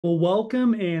Well,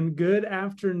 welcome and good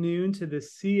afternoon to the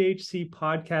CHC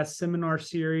Podcast seminar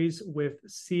series with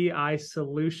CI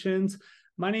Solutions.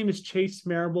 My name is Chase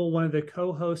Marable, one of the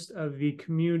co-hosts of the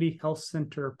Community Health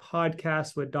Center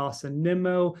podcast with Dawson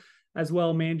Nimmo, as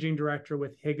well managing director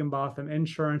with Higginbotham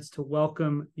Insurance, to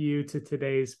welcome you to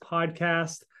today's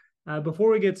podcast.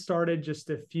 Before we get started, just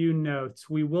a few notes.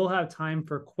 We will have time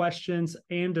for questions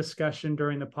and discussion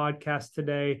during the podcast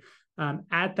today.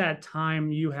 At that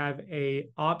time, you have an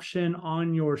option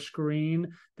on your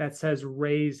screen that says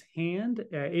raise hand.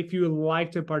 If you would like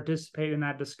to participate in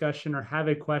that discussion or have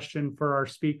a question for our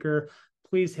speaker,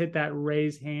 please hit that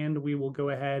raise hand. We will go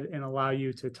ahead and allow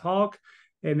you to talk,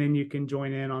 and then you can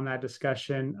join in on that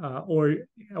discussion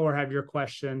or have your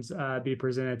questions be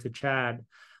presented to Chad.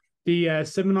 The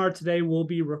seminar today will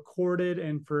be recorded,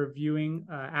 and for viewing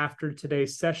after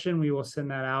today's session, we will send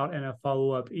that out in a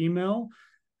follow-up email.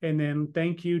 And then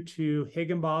thank you to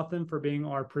Higginbotham for being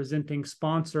our presenting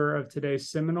sponsor of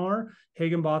today's seminar.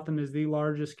 Higginbotham is the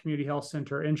largest community health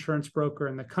center insurance broker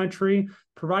in the country,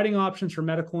 providing options for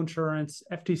medical insurance,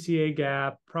 FTCA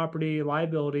gap, property,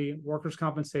 liability, workers'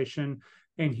 compensation,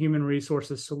 and human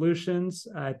resources solutions.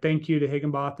 Thank you to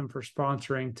Higginbotham for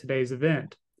sponsoring today's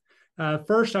event.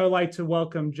 First, I would like to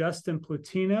welcome Justin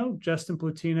Plutino. Justin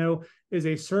Plutino is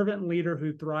a servant leader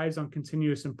who thrives on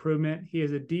continuous improvement. He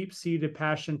has a deep-seated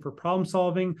passion for problem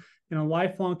solving and a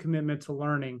lifelong commitment to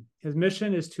learning. His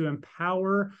mission is to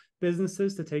empower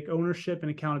businesses to take ownership and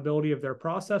accountability of their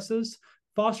processes,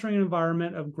 fostering an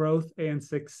environment of growth and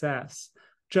success.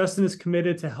 Justin is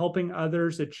committed to helping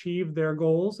others achieve their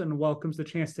goals and welcomes the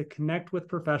chance to connect with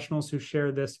professionals who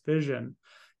share this vision.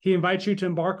 He invites you to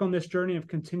embark on this journey of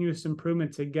continuous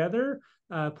improvement together.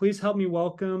 Please help me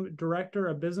welcome Director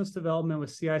of Business Development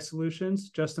with CI Solutions,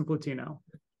 Justin Plutino.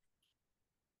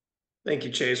 Thank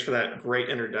you, Chase, for that great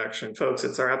introduction. Folks,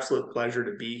 it's our absolute pleasure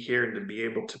to be here and to be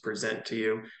able to present to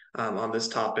you on this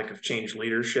topic of change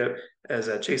leadership. As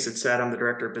Chase had said, I'm the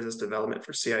Director of Business Development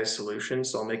for CI Solutions,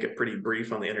 so I'll make it pretty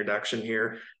brief on the introduction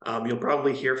here. You'll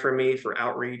probably hear from me for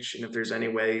outreach, and if there's any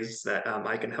ways that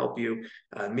I can help you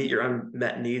meet your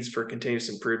unmet needs for continuous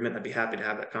improvement, I'd be happy to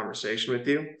have that conversation with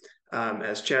you.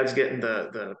 As Chad's getting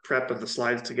the prep of the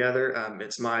slides together,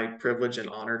 it's my privilege and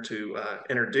honor to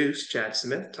introduce Chad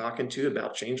Smith, talking to you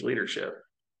about change leadership.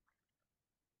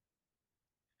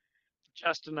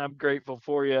 Justin, I'm grateful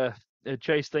for you.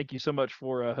 Chase, thank you so much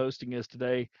for hosting us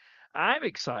today. I'm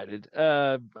excited.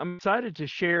 I'm excited to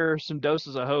share some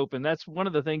doses of hope, and that's one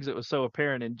of the things that was so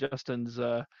apparent in Justin's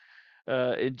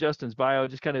bio,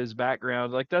 just kind of his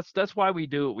background. Like that's why we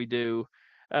do what we do.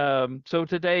 So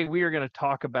today we are going to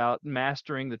talk about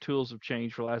mastering the tools of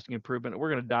change for lasting improvement.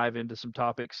 We're going to dive into some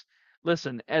topics.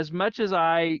 Listen, as much as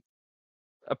I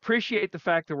appreciate the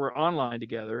fact that we're online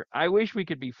together, I wish we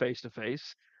could be face to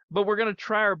face, but we're going to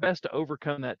try our best to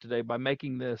overcome that today by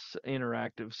making this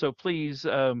interactive. So please,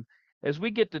 as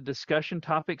we get to discussion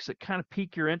topics that kind of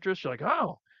pique your interest, you're like,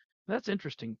 oh, that's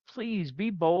interesting. Please be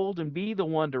bold and be the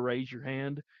one to raise your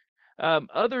hand.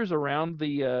 Others around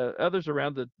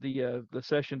the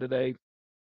session today,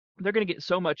 they're going to get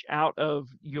so much out of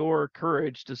your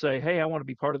courage to say, hey, I want to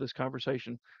be part of this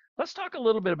conversation. Let's talk a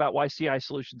little bit about why CI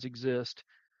Solutions exists.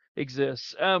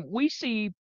 We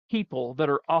see people that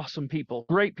are awesome people,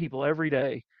 great people every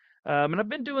day. And I've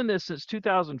been doing this since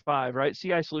 2005, right?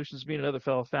 CI Solutions, being another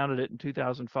fellow, founded it in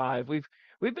 2005. We've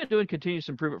been doing continuous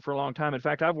improvement for a long time. In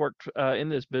fact, I've worked in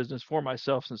this business for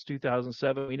myself since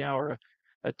 2007. We now are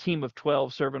a team of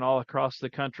 12 serving all across the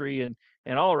country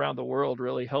and all around the world,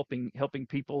 really helping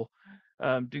people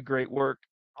do great work.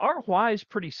 Our why is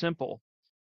pretty simple.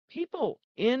 People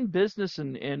in business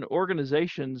and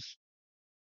organizations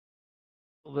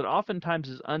that oftentimes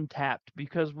is untapped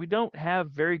because we don't have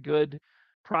very good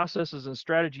processes and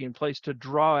strategy in place to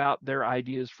draw out their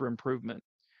ideas for improvement.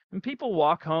 And people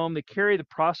walk home, they carry the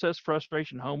process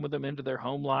frustration home with them into their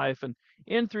home life and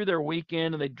in through their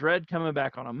weekend, and they dread coming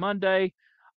back on a Monday.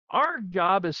 Our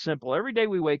job is simple. Every day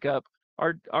we wake up,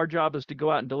 our job is to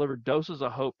go out and deliver doses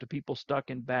of hope to people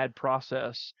stuck in bad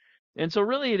process. And so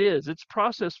really it's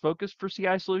process focused for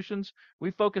CI Solutions.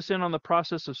 We focus in on the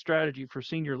process of strategy for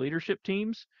senior leadership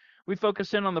teams. We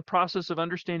focus in on the process of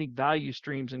understanding value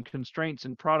streams and constraints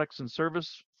in products and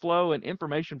service flow and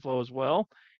information flow as well,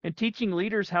 and teaching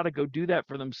leaders how to go do that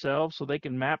for themselves so they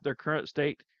can map their current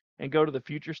state and go to the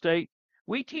future state.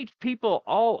 We teach people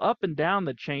all up and down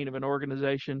the chain of an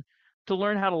organization to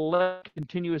learn how to let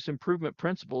continuous improvement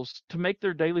principles to make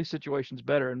their daily situations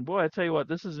better. And boy, I tell you what,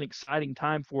 this is an exciting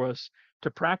time for us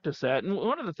to practice that. And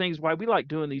one of the things why we like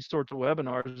doing these sorts of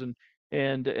webinars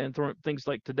and things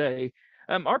like today,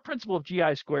 our principle of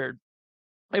GI squared,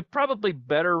 probably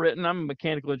better written. I'm a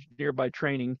mechanical engineer by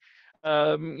training,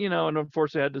 and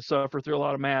unfortunately I had to suffer through a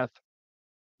lot of math.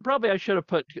 Probably I should have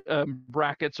put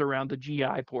brackets around the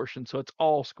GI portion so it's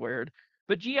all squared.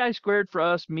 But GI squared for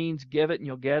us means give it and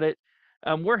you'll get it.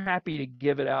 We're happy to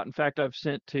give it out. In fact, I've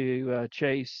sent to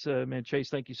Chase, Chase,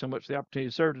 thank you so much for the opportunity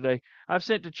to serve today. I've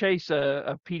sent to Chase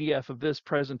a PDF of this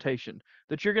presentation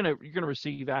that you're gonna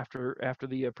receive after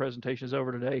the presentation is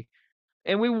over today.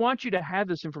 And we want you to have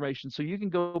this information so you can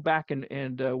go back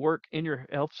and work in your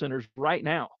health centers right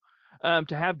now,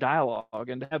 to have dialogue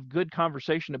and to have good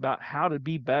conversation about how to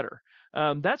be better.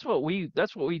 That's what we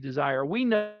desire. We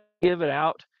know give it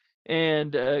out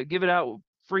and give it out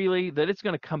freely, that it's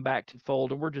going to come back to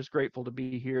fold. And we're just grateful to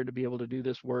be here to be able to do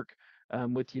this work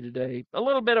with you today. A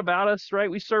little bit about us, right?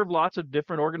 We serve lots of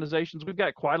different organizations. We've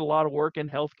got quite a lot of work in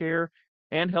healthcare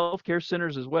and healthcare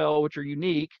centers as well, which are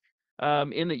unique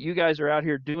in that you guys are out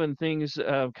here doing things,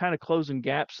 kind of closing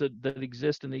gaps that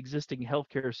exist in the existing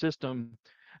healthcare system.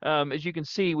 As you can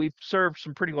see, we've served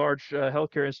some pretty large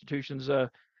healthcare institutions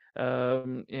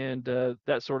and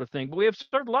that sort of thing. But we have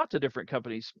served lots of different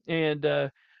companies.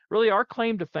 And really, our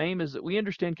claim to fame is that we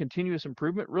understand continuous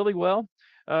improvement really well.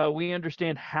 We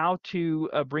understand how to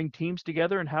bring teams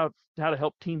together and how to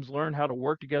help teams learn how to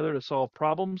work together to solve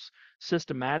problems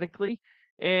systematically.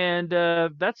 And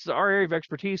that's our area of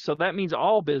expertise. So that means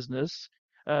all business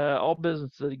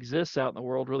that exists out in the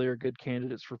world really are good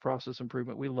candidates for process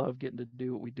improvement. We love getting to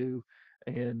do what we do.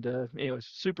 And it's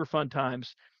super fun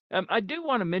times. I do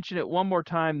want to mention it one more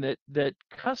time that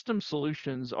custom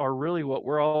solutions are really what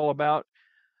we're all about.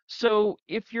 So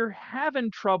if you're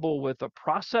having trouble with a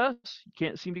process, you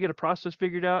can't seem to get a process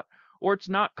figured out, or it's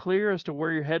not clear as to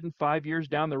where you're heading 5 years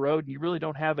down the road, and you really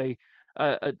don't have a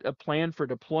plan for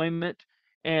deployment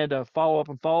and a follow-up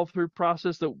and follow-through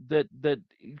process that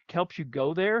helps you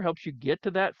go there, helps you get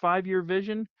to that 5-year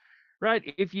vision, right?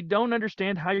 If you don't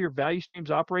understand how your value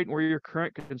streams operate and where your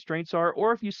current constraints are,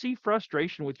 or if you see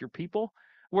frustration with your people,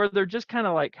 where they're just kind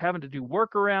of like having to do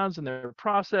workarounds in their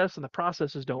process and the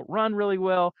processes don't run really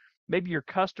well. Maybe your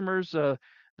customers,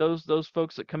 those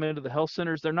folks that come into the health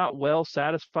centers, they're not well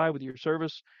satisfied with your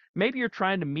service. Maybe you're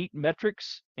trying to meet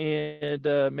metrics and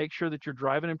make sure that you're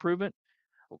driving improvement.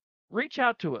 Reach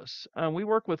out to us. We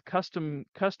work with custom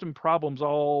problems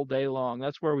all day long.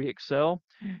 That's where we excel.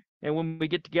 And when we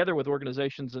get together with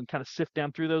organizations and kind of sift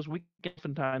down through those, we can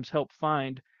oftentimes help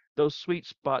find those sweet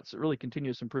spots that really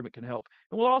continuous improvement can help.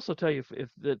 And we'll also tell you if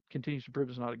the continuous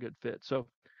improvement is not a good fit. So,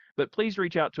 but please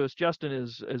reach out to us. Justin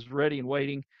is ready and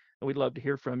waiting, and we'd love to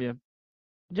hear from you.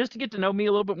 Just to get to know me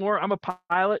a little bit more, I'm a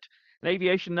pilot, an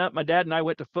aviation nut. My dad and I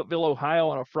went to Footville, Ohio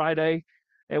on a Friday,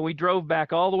 and we drove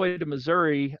back all the way to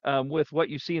Missouri with what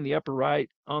you see in the upper right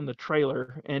on the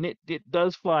trailer, and it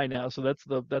does fly now. So that's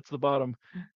the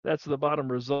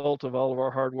bottom result of all of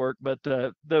our hard work. But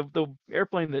the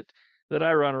airplane that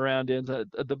I run around in,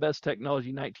 the best technology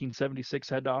 1976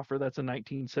 had to offer. That's a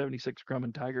 1976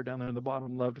 Grumman Tiger down there in the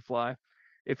bottom. Love to fly.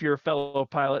 If you're a fellow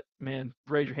pilot, man,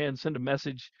 raise your hand, send a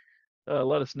message,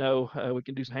 let us know. We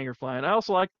can do some hanger flying. I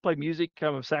also like to play music.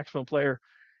 I'm a saxophone player.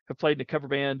 I've played in a cover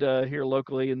band here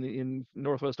locally in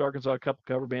Northwest Arkansas, a couple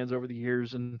cover bands over the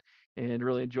years, and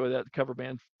really enjoy that. The cover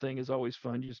band thing is always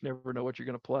fun. You just never know what you're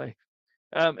going to play.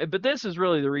 But this is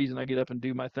really the reason I get up and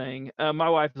do my thing. My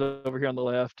wife is over here on the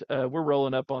left. We're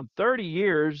rolling up on 30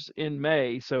 years in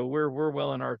May, so we're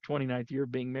well in our 29th year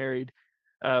of being married.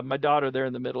 My daughter there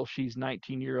in the middle, she's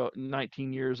 19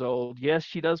 years old. Yes,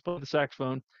 she does play the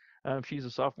saxophone. She's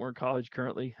a sophomore in college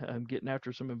currently, getting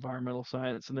after some environmental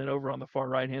science. And then over on the far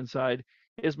right-hand side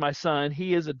is my son.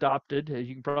 He is adopted, as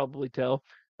you can probably tell.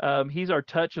 He's our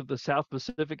touch of the South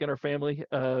Pacific in our family.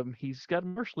 He's got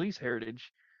Marshallese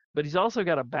heritage, but he's also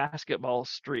got a basketball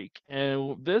streak.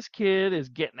 And this kid is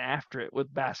getting after it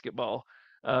with basketball.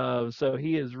 So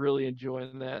he is really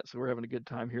enjoying that. So we're having a good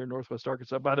time here in Northwest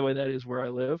Arkansas. By the way, that is where I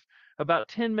live, about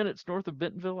 10 minutes north of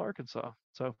Bentonville, Arkansas.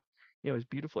 So it's a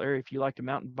beautiful area. If you like to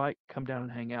mountain bike, come down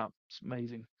and hang out. It's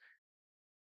amazing.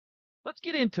 Let's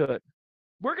get into it.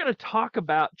 We're going to talk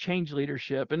about change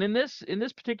leadership, and in this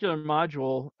particular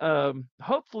module,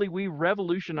 hopefully we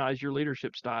revolutionize your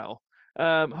leadership style.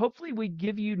 Hopefully we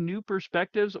give you new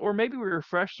perspectives, or maybe we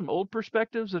refresh some old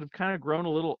perspectives that have kind of grown a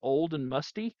little old and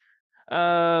musty.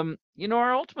 Our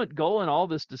ultimate goal in all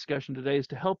this discussion today is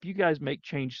to help you guys make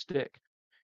change stick.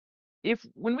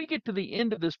 When we get to the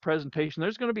end of this presentation,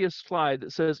 there's going to be a slide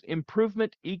that says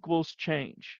improvement equals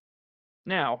change.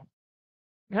 Now,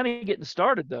 kind of getting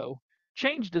started though,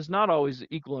 change does not always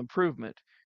equal improvement.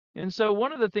 And so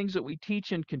one of the things that we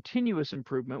teach in continuous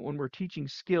improvement when we're teaching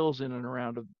skills in and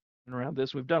around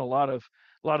this, we've done a lot of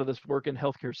this work in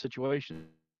healthcare situations,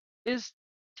 is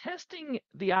testing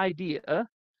the idea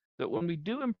that when we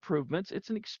do improvements, it's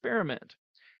an experiment.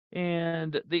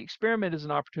 And the experiment is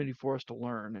an opportunity for us to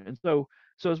learn. And so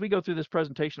as we go through this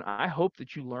presentation, I hope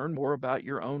that you learn more about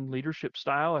your own leadership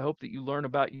style. I hope that you learn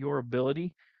about your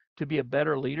ability to be a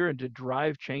better leader and to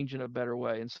drive change in a better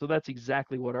way. And so that's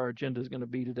exactly what our agenda is going to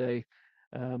be today.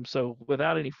 So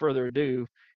without any further ado,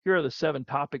 here are the 7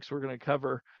 topics we're going to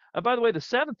cover. By the way, the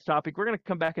 7th topic, we're going to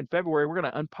come back in February. We're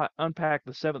going to unpack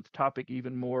the 7th topic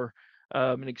even more,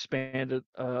 and expand it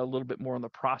a little bit more on the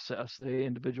process, the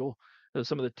individual,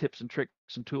 some of the tips and tricks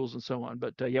and tools and so on.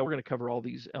 But yeah, we're going to cover all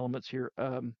these elements here,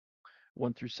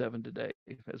 1 through 7 today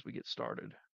as we get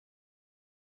started.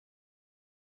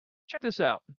 Check this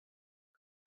out.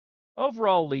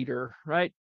 Overall leader,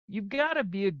 right? You've got to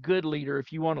be a good leader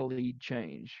if you want to lead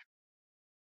change.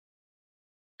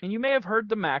 And you may have heard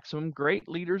the maxim, great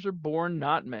leaders are born,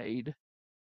 not made.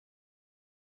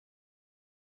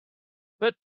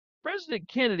 But President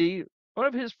Kennedy, one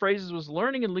of his phrases was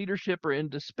learning and leadership are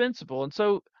indispensable. And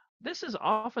so this is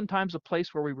oftentimes a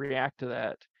place where we react to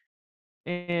that.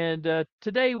 And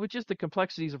today, with just the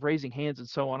complexities of raising hands and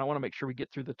so on, I want to make sure we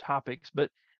get through the topics. But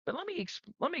let me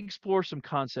explore some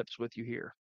concepts with you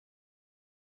here.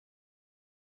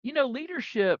 You know,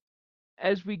 leadership,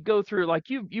 as we go through, like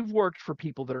you've worked for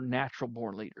people that are natural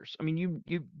born leaders. I mean,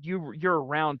 you're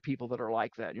around people that are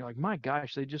like that. And you're like, my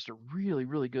gosh, they just are really,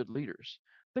 really good leaders.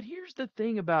 But here's the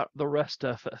thing about the rest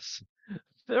of us.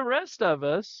 The rest of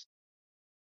us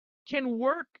can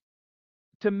work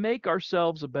to make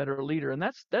ourselves a better leader. And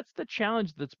that's the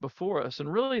challenge that's before us.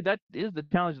 And really that is the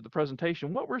challenge of the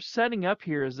presentation. What we're setting up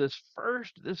here is this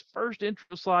first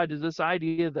intro slide is this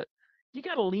idea that you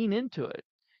got to lean into it.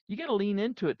 You got to lean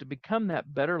into it to become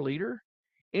that better leader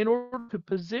in order to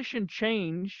position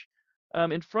change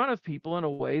in front of people in a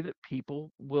way that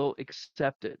people will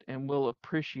accept it and will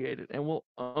appreciate it and will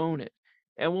own it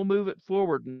and will move it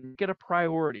forward and get a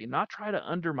priority, not try to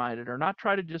undermine it or not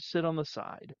try to just sit on the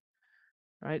side.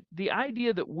 Right? The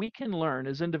idea that we can learn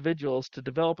as individuals to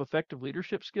develop effective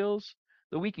leadership skills,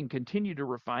 that we can continue to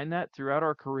refine that throughout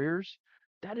our careers,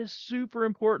 that is super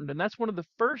important. And that's one of the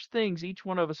first things each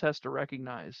one of us has to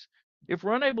recognize. If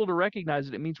we're unable to recognize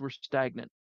it, it means we're stagnant.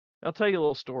 I'll tell you a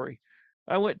little story.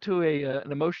 I went to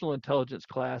an emotional intelligence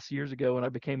class years ago when I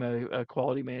became a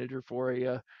quality manager for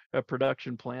a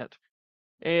production plant.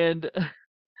 And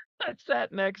I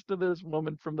sat next to this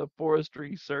woman from the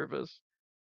forestry service.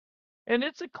 And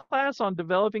it's a class on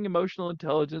developing emotional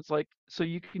intelligence, like so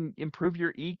you can improve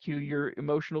your EQ, your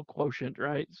emotional quotient,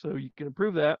 right? So you can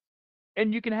improve that.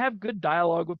 And you can have good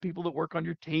dialogue with people that work on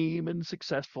your team and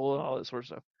successful and all that sort of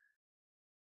stuff.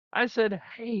 I said,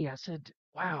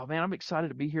 wow, man, I'm excited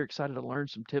to be here, excited to learn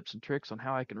some tips and tricks on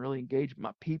how I can really engage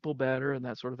my people better and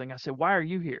that sort of thing. I said, why are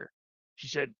you here? She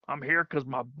said, I'm here because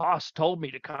my boss told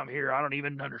me to come here. I don't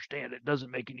even understand it. It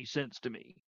doesn't make any sense to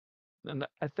me. And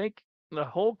I think the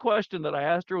whole question that I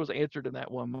asked her was answered in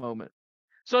that one moment.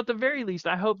 So at the very least,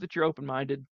 I hope that you're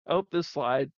open-minded. I hope this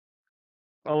slide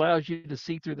allows you to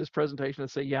see through this presentation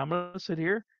and say, yeah, I'm going to sit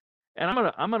here and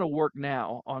I'm going to work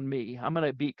now on me. I'm going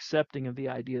to be accepting of the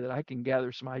idea that I can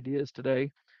gather some ideas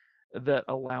today that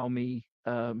allow me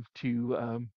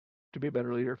to be a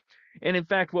better leader. And in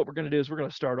fact, what we're going to do is we're going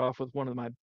to start off with one of my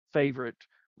favorite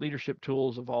leadership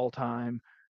tools of all time.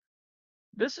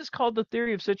 This is called the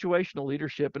theory of situational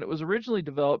leadership, and it was originally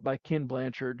developed by Ken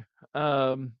Blanchard.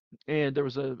 And there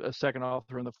was a second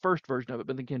author in the first version of it,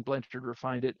 but then Ken Blanchard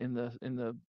refined it in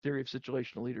the theory of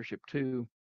situational leadership too.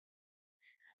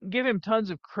 Give him tons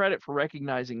of credit for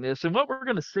recognizing this. And what we're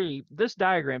going to see, this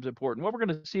diagram is important. What we're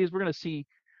going to see is we're going to see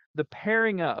the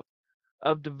pairing up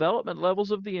of development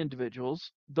levels of the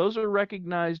individuals. Those are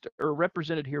recognized or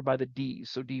represented here by the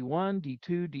Ds. So D1,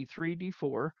 D2, D3,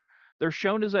 D4. They're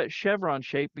shown as that chevron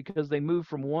shape because they move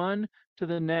from one to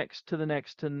the next, to the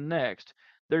next, to the next.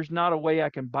 There's not a way I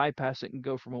can bypass it and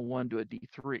go from a 1 to a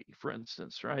D3, for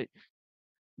instance, right?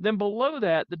 Then below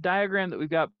that, the diagram that we've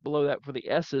got below that for the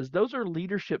S's, those are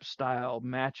leadership style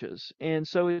matches. And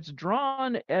so it's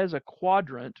drawn as a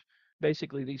quadrant,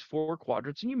 basically these 4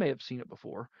 quadrants, and you may have seen it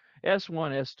before,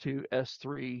 S1, S2,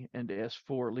 S3, and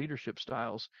S4 leadership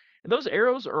styles. And those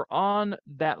arrows are on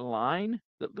that line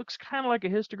that looks kind of like a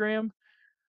histogram.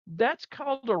 That's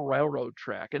called a railroad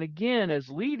track. And again,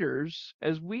 as leaders,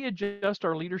 as we adjust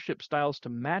our leadership styles to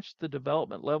match the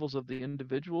development levels of the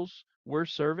individuals we're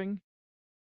serving,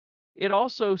 it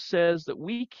also says that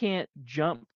we can't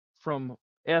jump from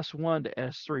S1 to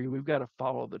S3. We've got to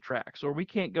follow the tracks. Or we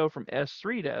can't go from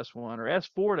S3 to S1 or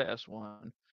S4 to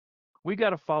S1. We've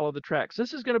got to follow the tracks.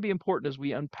 This is going to be important as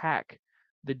we unpack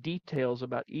the details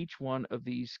about each one of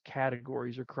these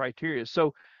categories or criteria.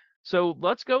 So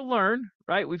let's go learn,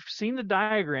 right? We've seen the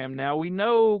diagram now. We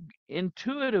know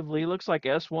intuitively looks like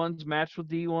S1's matched with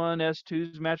D1,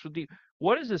 S2's matched with D.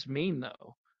 What does this mean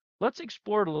though? Let's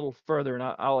explore it a little further, and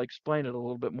I'll explain it a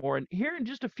little bit more. And here in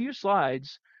just a few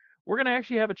slides, we're going to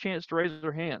actually have a chance to raise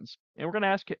our hands, and we're going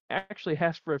to actually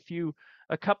ask for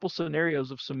a couple scenarios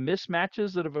of some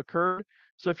mismatches that have occurred.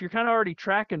 So if you're kind of already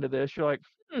tracking to this, you're like,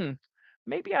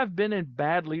 maybe I've been in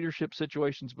bad leadership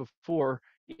situations before.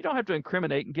 You don't have to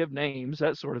incriminate and give names,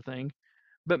 that sort of thing,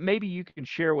 but maybe you can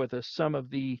share with us some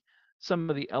of the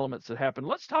elements that happen.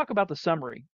 Let's talk about the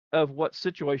summary of what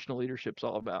situational leadership's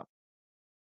all about.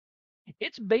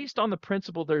 It's based on the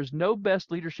principle there's no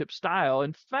best leadership style.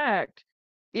 In fact,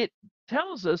 it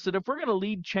tells us that if we're going to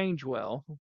lead change well,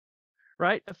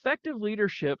 right, effective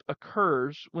leadership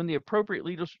occurs when the appropriate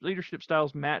leadership style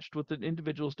is matched with the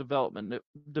individual's development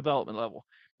level.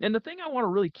 And the thing I want to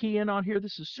really key in on here,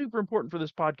 this is super important for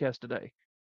this podcast today.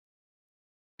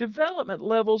 Development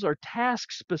levels are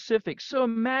task specific. So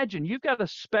imagine you've got a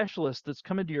specialist that's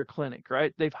come into your clinic,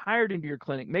 right? They've hired into your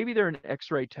clinic. Maybe they're an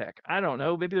X-ray tech. I don't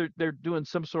know. Maybe they're doing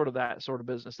some sort of that sort of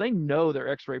business. They know their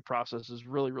X-ray processes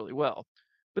really, really well,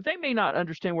 but they may not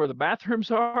understand where the bathrooms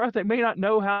are. They may not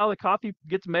know how the coffee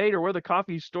gets made or where the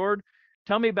coffee is stored.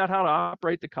 Tell me about how to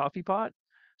operate the coffee pot.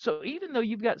 So even though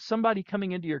you've got somebody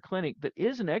coming into your clinic that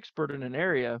is an expert in an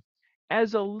area,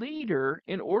 as a leader,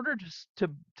 in order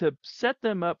to set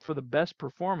them up for the best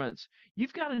performance,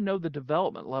 you've got to know the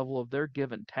development level of their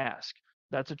given task.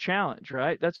 That's a challenge,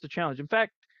 right? That's the challenge. In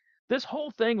fact, this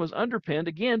whole thing was underpinned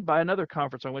again by another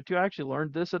conference I went to. I actually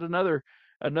learned this at another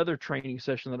training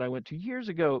session that I went to years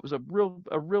ago. It was a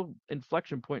real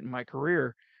inflection point in my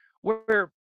career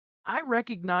where I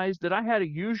recognized that I had a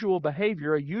usual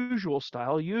behavior, a usual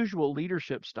style, a usual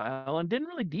leadership style, and didn't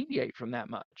really deviate from that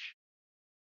much.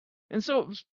 And so it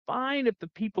was fine if the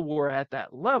people were at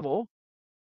that level,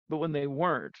 but when they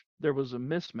weren't, there was a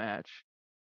mismatch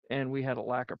and we had a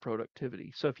lack of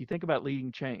productivity. So if you think about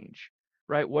leading change,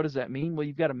 right, what does that mean? Well,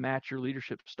 you've got to match your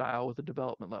leadership style with the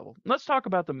development level. Let's talk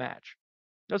about the match.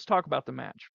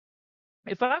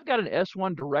 If I've got an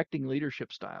S1 directing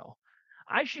leadership style,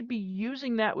 I should be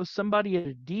using that with somebody at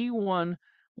a D1,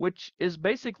 which is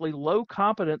basically low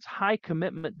competence, high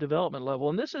commitment development level.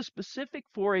 And this is specific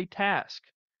for a task.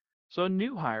 So a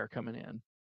new hire coming in,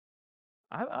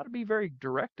 I ought to be very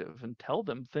directive and tell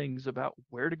them things about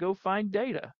where to go find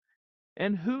data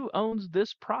and who owns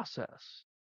this process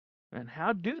and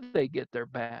how do they get their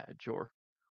badge, or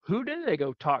who do they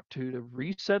go talk to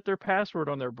reset their password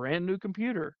on their brand new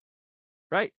computer,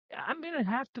 right? I'm going to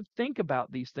have to think about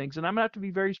these things, and I'm going to have to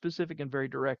be very specific and very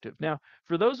directive. Now,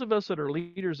 for those of us that are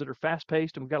leaders that are fast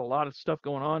paced and we've got a lot of stuff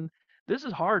going on, this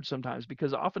is hard sometimes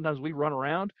because oftentimes we run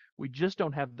around. We just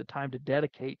don't have the time to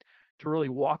dedicate to really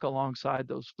walk alongside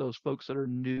those folks that are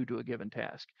new to a given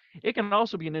task. It can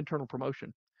also be an internal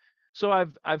promotion. So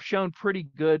I've shown pretty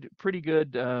good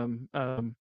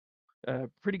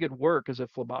work as a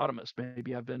phlebotomist.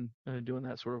 Maybe I've been doing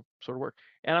that sort of work,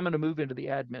 and I'm going to move into the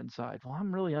admin side. Well,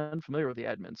 I'm really unfamiliar with the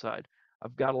admin side.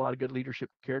 I've got a lot of good leadership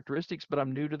characteristics, but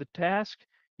I'm new to the task.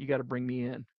 You got to bring me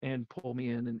in and pull me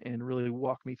in and really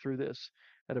walk me through this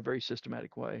at a very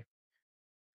systematic way.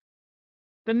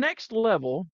 The next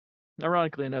level,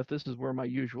 ironically enough, this is where my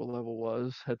usual level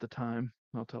was at the time.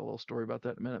 I'll tell a little story about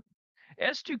that in a minute.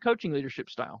 S2 coaching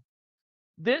leadership style.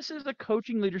 This is a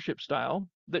coaching leadership style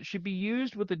that should be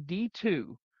used with a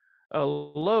D2, a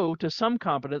low to some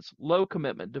competence, low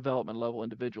commitment development level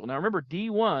individual. Now remember,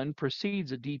 D1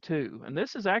 precedes a D2, and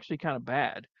this is actually kind of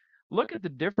bad. Look at the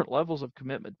different levels of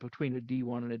commitment between a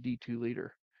D1 and a D2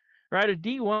 leader. Right, a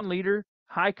D1 leader,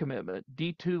 high commitment,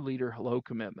 D2 leader, low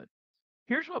commitment.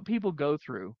 Here's what people go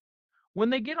through. When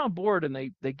they get on board and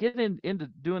they get into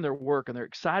doing their work and they're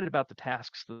excited about the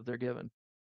tasks that they're given,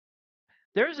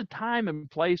 there's a time and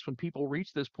place when people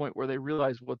reach this point where they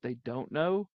realize what they don't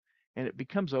know and it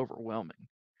becomes overwhelming.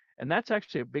 And that's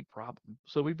actually a big problem.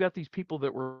 So we've got these people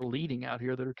that we're leading out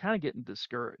here that are kind of getting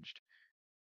discouraged,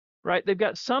 right? They've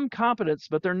got some competence,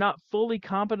 but they're not fully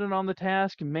competent on the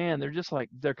task. And man,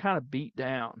 they're kind of beat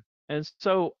down. And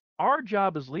so our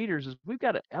job as leaders is we've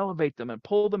got to elevate them and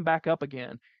pull them back up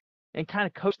again and kind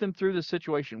of coach them through the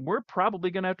situation. We're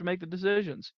probably going to have to make the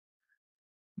decisions.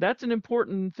 That's an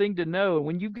important thing to know.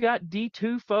 When you've got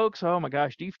D2 folks, oh my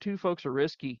gosh, D2 folks are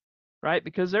risky, right?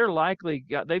 Because they've likely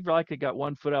got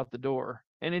one foot out the door.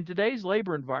 And in today's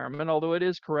labor environment, although it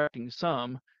is correcting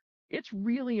some, it's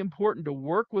really important to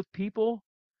work with people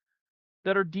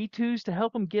that are D2s to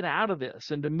help them get out of this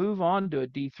and to move on to a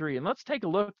D3. And let's take a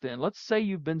look then. Let's say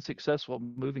you've been successful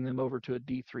moving them over to a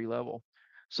D3 level.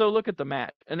 So look at the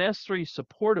mat. An S3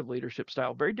 supportive leadership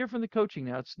style, very different than coaching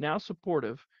now. It's now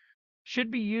supportive. Should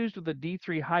be used with a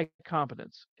D3 high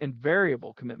competence and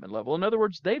variable commitment level. In other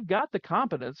words, they've got the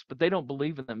competence, but they don't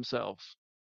believe in themselves.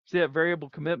 See that variable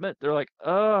commitment? They're like,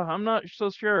 I'm not so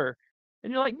sure.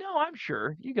 And you're like, no, I'm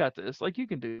sure. You got this. Like, you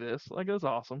can do this. Like, that's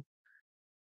awesome.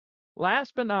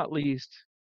 Last but not least,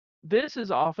 this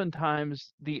is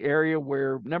oftentimes the area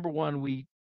where, number one, we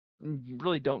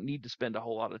really don't need to spend a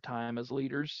whole lot of time as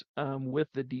leaders with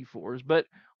the D4s, but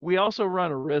we also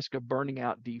run a risk of burning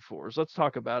out D4s. Let's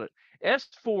talk about it.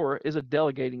 S4 is a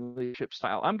delegating leadership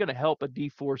style. I'm going to help a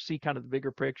D4 see kind of the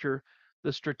bigger picture,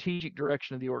 the strategic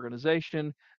direction of the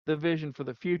organization, the vision for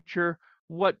the future,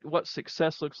 what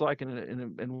success looks like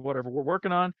in whatever we're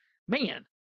working on. Man.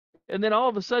 And then all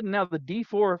of a sudden now the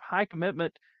D4 high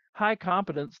commitment, high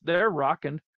competence, they're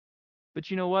rocking. But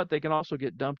you know what? They can also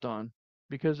get dumped on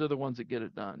because they're the ones that get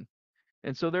it done.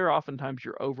 And so they're oftentimes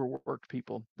your overworked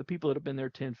people, the people that have been there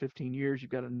 10, 15 years.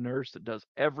 You've got a nurse that does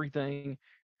everything.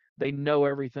 They know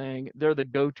everything. They're the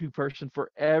go-to person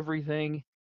for everything.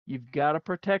 You've got to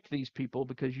protect these people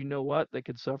because you know what? They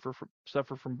could suffer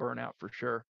from burnout for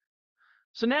sure.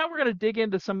 So now we're going to dig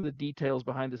into some of the details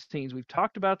behind the scenes. We've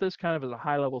talked about this kind of as a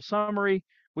high-level summary.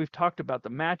 We've talked about the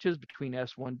matches between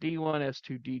S1, D1,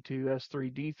 S2, D2,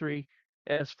 S3, D3,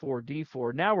 S4,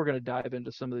 D4. Now we're going to dive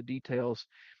into some of the details.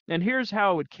 And here's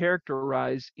how I would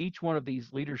characterize each one of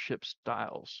these leadership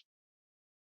styles.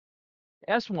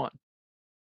 S1,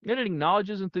 it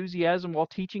acknowledges enthusiasm while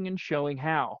teaching and showing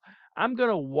how. I'm going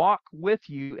to walk with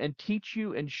you and teach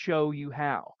you and show you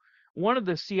how. One of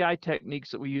the CI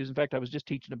techniques that we use, in fact, I was just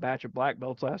teaching a batch of black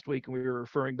belts last week, and we were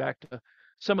referring back to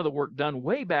some of the work done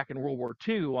way back in World War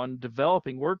II on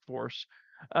developing workforce.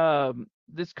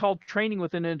 It's called training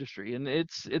within industry, and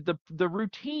the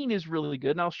routine is really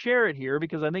good, and I'll share it here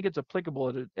because I think it's applicable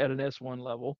at an S1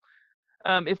 level.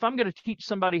 If I'm going to teach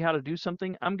somebody how to do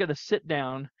something, I'm going to sit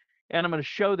down and I'm going to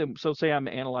show them. So say I'm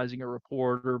analyzing a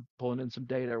report or pulling in some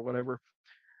data or whatever.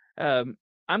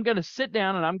 I'm going to sit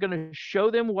down and I'm going to show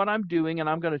them what I'm doing, and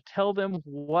I'm going to tell them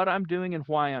what I'm doing and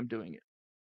why I'm doing it.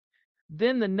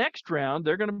 Then the next round,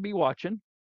 they're going to be watching.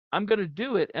 I'm going to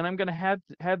do it, and I'm going to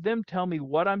have them tell me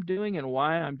what I'm doing and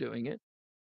why I'm doing it.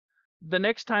 The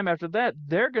next time after that,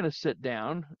 they're going to sit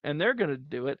down and they're going to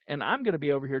do it, and I'm going to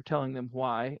be over here telling them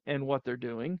why and what they're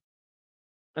doing.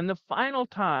 And the final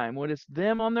time, when it's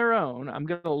them on their own, I'm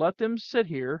going to let them sit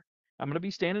here. I'm going to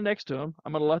be standing next to them.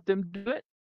 I'm going to let them do it.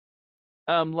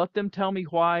 Let them tell me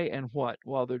why and what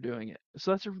while they're doing it.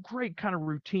 So that's a great kind of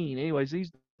routine. Anyways,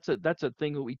 that's a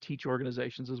thing that we teach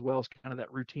organizations as well, as kind of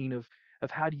that routine of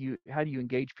how do you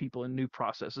engage people in new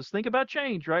processes. Think about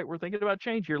change, right? We're thinking about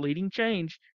change. You're leading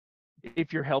change.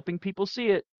 If you're helping people see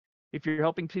it, if you're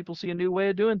helping people see a new way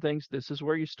of doing things, this is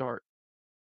where you start.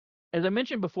 As I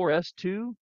mentioned before,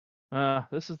 S2,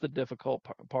 this is the difficult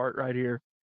part right here.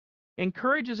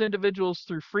 Encourages individuals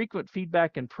through frequent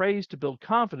feedback and praise to build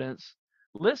confidence,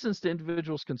 listens to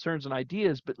individuals' concerns and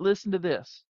ideas, but listen to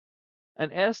this. An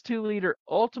S2 leader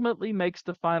ultimately makes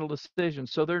the final decision.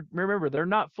 So remember, they're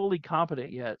not fully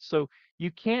competent yet. So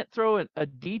you can't throw a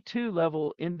D2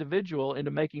 level individual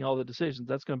into making all the decisions.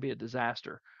 That's going to be a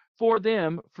disaster for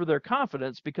them, for their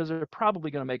confidence, because they're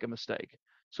probably going to make a mistake.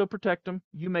 So protect them.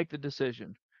 You make the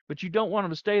decision. But you don't want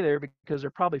them to stay there because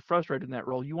they're probably frustrated in that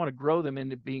role. You want to grow them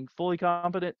into being fully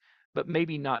competent, but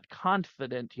maybe not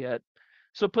confident yet.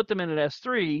 So put them in an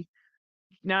S3.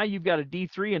 Now you've got a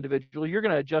D3 individual. You're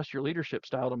going to adjust your leadership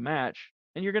style to match,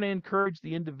 and you're going to encourage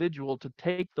the individual to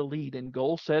take the lead in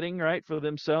goal setting, right, for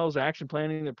themselves, action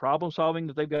planning, the problem solving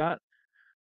that they've got.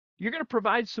 You're going to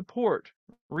provide support,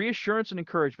 reassurance, and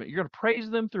encouragement. You're going to praise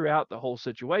them throughout the whole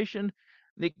situation.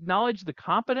 Acknowledge the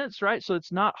competence, right? So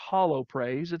it's not hollow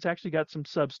praise. It's actually got some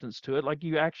substance to it. Like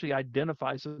you actually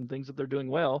identify some things that they're doing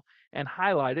well and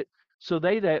highlight it, so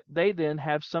they then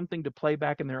have something to play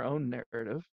back in their own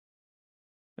narrative.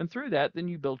 And through that, then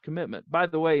you build commitment. By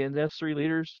the way, in S3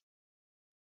 leaders,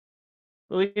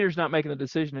 the leader's not making the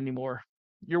decision anymore.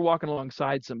 You're walking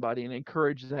alongside somebody and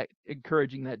encouraging that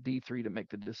D3 to make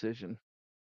the decision.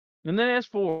 And then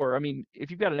S4, I mean, if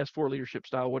you've got an S4 leadership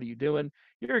style, what are you doing?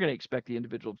 You're going to expect the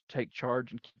individual to take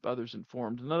charge and keep others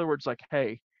informed. In other words, like,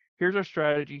 hey, here's our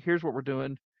strategy. Here's what we're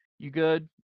doing. You good?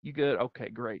 You good? Okay,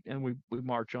 great. And we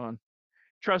march on.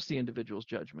 Trust the individual's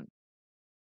judgment.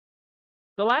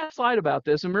 The last slide about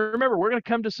this, and remember, we're going to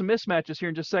come to some mismatches here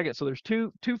in just a second. So there's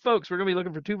two folks. We're going to be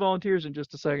looking for 2 volunteers in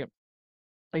just a second.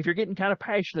 If you're getting kind of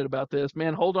passionate about this,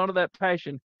 man, hold on to that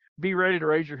passion. Be ready to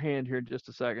raise your hand here in just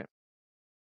a second.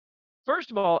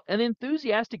 First of all, an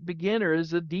enthusiastic beginner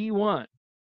is a D1.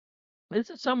 This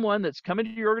is someone that's coming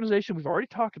to your organization we've already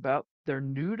talked about. They're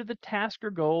new to the task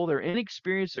or goal. They're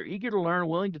inexperienced. They're eager to learn,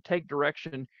 willing to take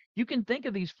direction. You can think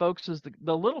of these folks as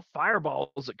the little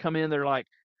fireballs that come in. They're like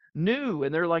new,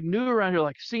 and they're like new around here,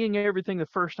 like seeing everything the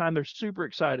first time. They're super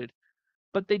excited,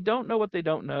 but they don't know what they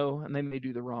don't know, and they may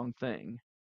do the wrong thing.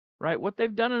 Right? What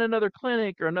they've done in another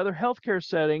clinic or another healthcare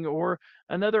setting or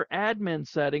another admin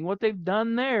setting, what they've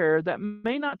done there, that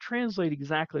may not translate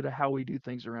exactly to how we do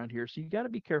things around here. So you got to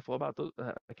be careful about those,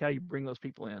 like how you bring those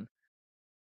people in.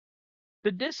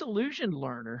 The disillusioned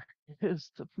learner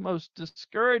is the most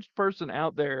discouraged person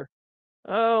out there.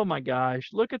 Oh my gosh,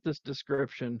 look at this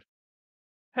description.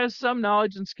 Has some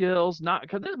knowledge and skills, not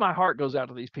because my heart goes out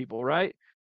to these people, right?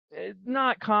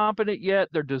 Not competent yet.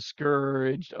 They're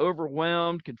discouraged,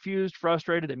 overwhelmed, confused,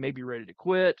 frustrated. They may be ready to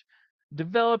quit.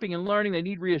 Developing and learning, they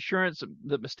need reassurance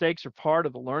that mistakes are part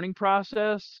of the learning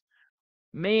process.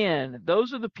 Man,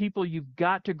 those are the people you've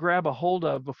got to grab a hold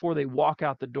of before they walk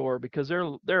out the door, because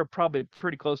they're probably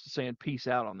pretty close to saying peace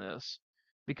out on this,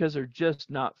 because they're just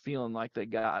not feeling like they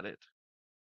got it.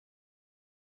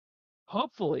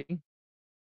 Hopefully,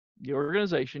 the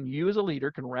organization, you as a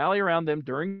leader, can rally around them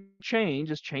during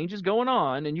change as change is going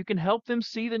on, and you can help them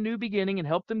see the new beginning and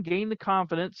help them gain the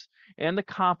confidence and the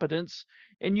competence,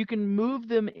 and you can move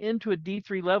them into a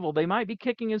D3 level. They might be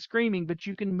kicking and screaming, but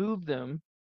you can move them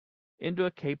into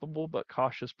a capable but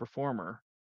cautious performer,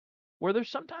 where they're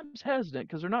sometimes hesitant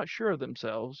because they're not sure of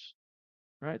themselves,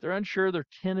 right? They're unsure, they're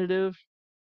tentative,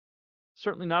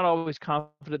 certainly not always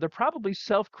confident. They're probably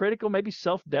self-critical, maybe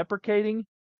self-deprecating.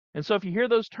 And so if you hear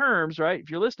those terms, right, if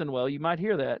you're listening well, you might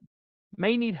hear that.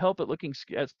 May need help at looking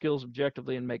at skills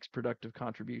objectively and makes productive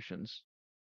contributions.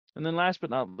 And then last but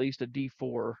not least, a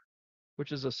D4,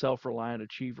 which is a self-reliant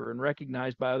achiever and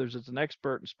recognized by others as an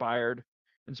expert,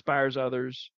 inspires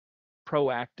others,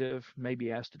 proactive, may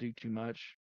be asked to do too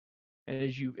much. And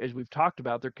as we've talked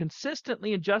about, they're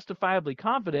consistently and justifiably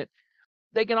confident.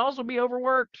 They can also be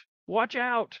overworked. Watch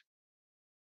out.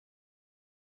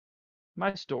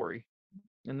 My story.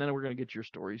 And then we're going to get your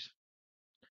stories.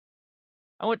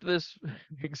 I went to this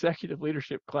executive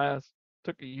leadership class,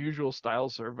 took a usual style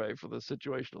survey for the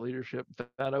situational leadership,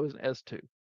 found I was an S2.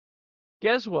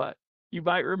 Guess what? You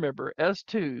might remember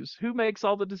S2s. Who makes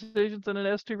all the decisions in an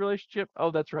S2 relationship?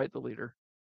 Oh, that's right, the leader.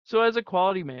 So as a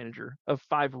quality manager of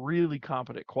 5 really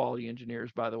competent quality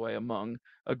engineers, by the way, among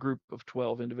a group of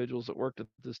 12 individuals that worked at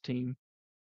this team,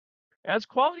 as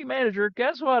quality manager,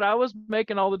 guess what? I was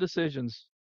making all the decisions.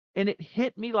 And it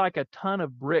hit me like a ton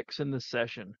of bricks in this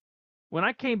session. When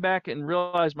I came back and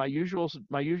realized my usual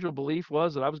belief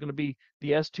was that I was going to be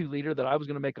the S2 leader, that I was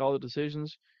going to make all the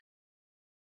decisions.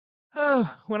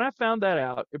 When I found that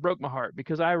out, it broke my heart,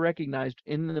 because I recognized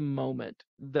in the moment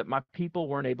that my people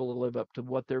weren't able to live up to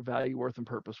what their value, worth, and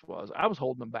purpose was. I was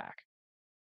holding them back.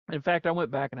 In fact, I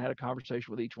went back and had a conversation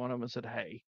with each one of them and said,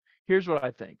 hey, here's what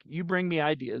I think. You bring me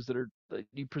ideas that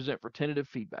you present for tentative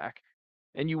feedback,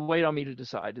 and you wait on me to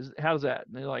decide. How's that?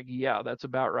 And they're like, yeah, that's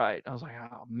about right. I was like,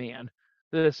 oh man,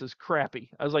 this is crappy.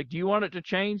 I was like, do you want it to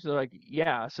change? They're like,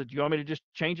 yeah. I said, do you want me to just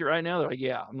change it right now? They're like,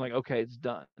 yeah. I'm like, okay, it's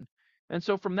done. And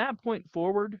so from that point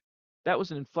forward, that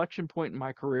was an inflection point in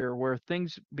my career where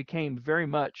things became very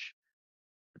much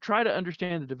try to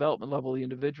understand the development level of the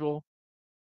individual,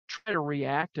 try to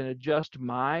react and adjust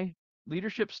my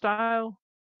leadership style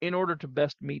in order to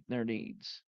best meet their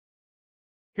needs.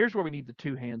 Here's where we need the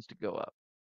 2 hands to go up.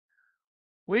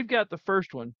 We've got the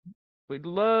first one. We'd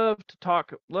love to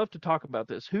talk about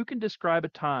this. Who can describe a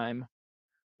time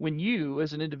when you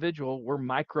as an individual were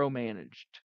micromanaged?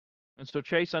 And so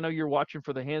Chase, I know you're watching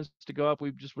for the hands to go up.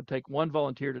 We just would take one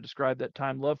volunteer to describe that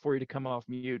time. Love for you to come off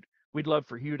mute. We'd love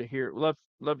for you to hear love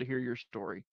to hear your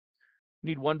story.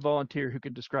 Need one volunteer who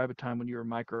can describe a time when you were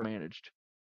micromanaged.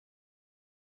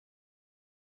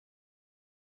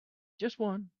 Just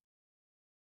one.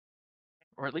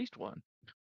 Or at least one.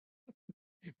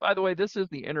 By the way, this is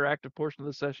the interactive portion of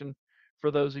the session for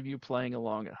those of you playing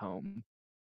along at home.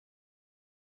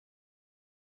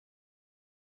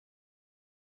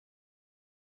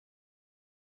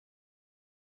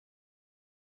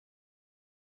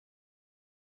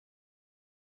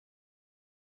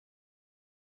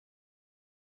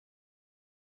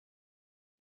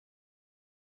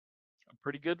 I'm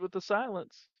pretty good with the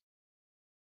silence.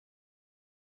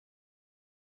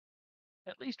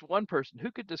 At least one person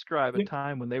who could describe a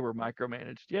time when they were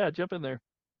micromanaged. Yeah, jump in there.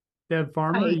 Deb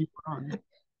Farmer, Hi. you on?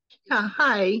 Yeah,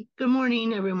 hi. Good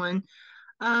morning, everyone.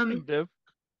 Hey, Dev.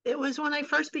 It was when I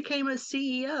first became a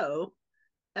CEO,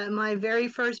 at my very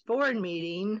first board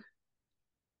meeting,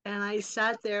 and I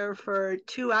sat there for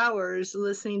 2 hours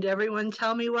listening to everyone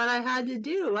tell me what I had to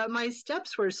do, what my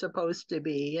steps were supposed to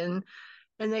be. And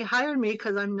they hired me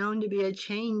because I'm known to be a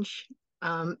change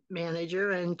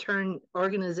manager and turn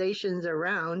organizations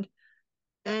around.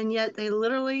 And yet they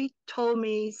literally told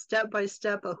me step by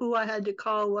step of who I had to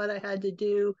call, what I had to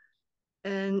do,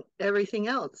 and everything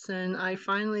else. And I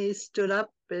finally stood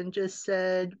up and just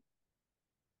said,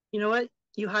 you know what?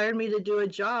 You hired me to do a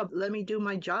job. Let me do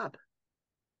my job.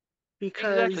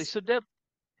 Exactly. Because, So Deb,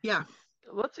 yeah.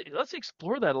 let's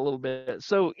explore that a little bit.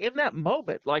 So in that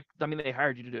moment, like I mean, they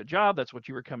hired you to do a job. That's what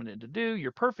you were coming in to do.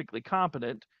 You're perfectly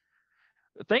competent.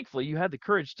 Thankfully, you had the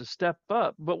courage to step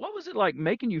up. But what was it like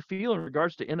making you feel in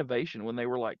regards to innovation when they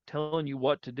were like telling you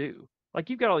what to do? Like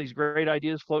you've got all these great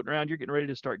ideas floating around. You're getting ready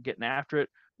to start getting after it.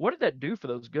 What did that do for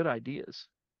those good ideas?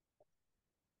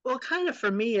 Well, kind of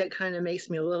for me, it kind of makes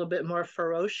me a little bit more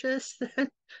ferocious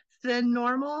than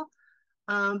normal.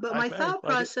 But my I thought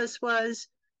like it. process was,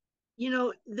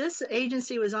 this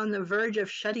agency was on the verge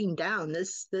of shutting down.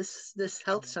 This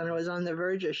health center was on the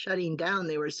verge of shutting down.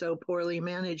 They were so poorly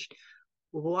managed.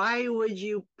 Why would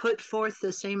you put forth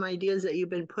the same ideas that you've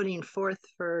been putting forth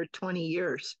for 20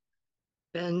 years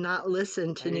and not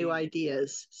listen to new Hey,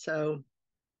 ideas? So,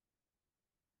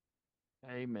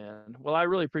 amen. Well, I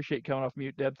really appreciate coming off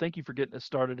mute, Deb. Thank you for getting us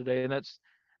started today. And that's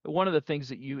one of the things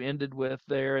that you ended with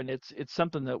there, and it's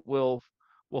something that we'll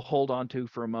hold on to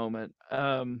for a moment.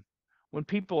 When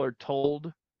people are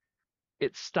told,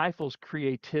 it stifles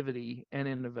creativity and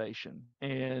innovation,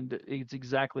 and it's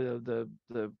exactly the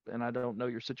and I don't know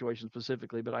your situation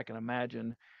specifically, but I can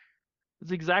imagine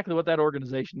it's exactly what that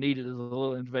organization needed is a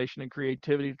little innovation and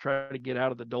creativity to try to get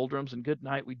out of the doldrums. And good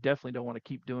night. We definitely don't want to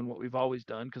keep doing what we've always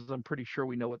done because I'm pretty sure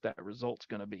we know what that result's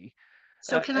going to be.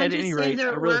 so can I At just any say rate, I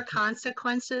there really, were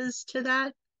consequences to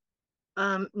that?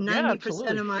 yeah, 90%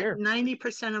 absolutely, of my share.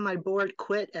 90% of my board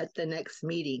quit at the next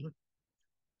meeting.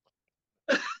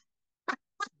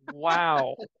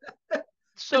 Wow. But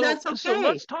So that's so okay.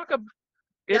 let's talk about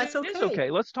it That's is okay. okay.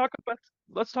 Let's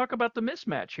talk about the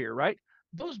mismatch here, right?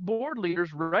 Those board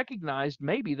leaders recognized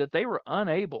maybe that they were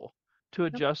unable to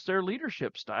adjust their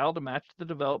leadership style to match the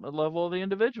development level of the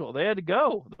individual. They had to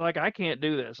go. Like, I can't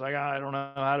do this. Like, I don't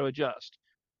know how to adjust.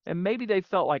 And maybe they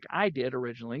felt like I did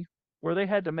originally, where they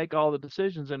had to make all the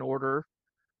decisions in order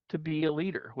to be a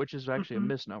leader, which is actually a Mhm.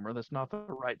 misnomer. That's not the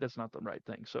right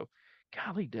thing. So,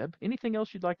 golly, Deb, anything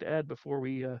else you'd like to add before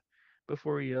we let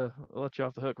you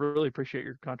off the hook? Really appreciate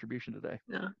your contribution today.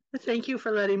 No, thank you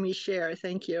for letting me share.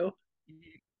 Thank you.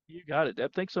 You got it,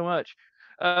 Deb. Thanks so much.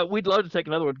 We'd love to take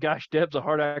another one. Gosh, Deb's a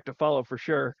hard act to follow for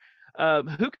sure.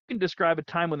 Who can describe a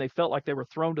time when they felt like they were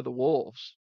thrown to the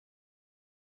wolves?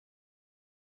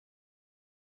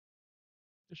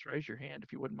 Just raise your hand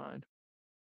if you wouldn't mind.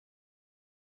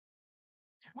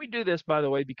 We do this, by the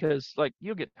way, because like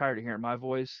you'll get tired of hearing my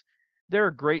voice. There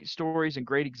are great stories and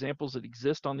great examples that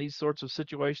exist on these sorts of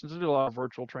situations. There's a lot of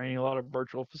virtual training, a lot of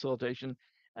virtual facilitation.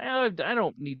 I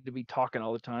don't need to be talking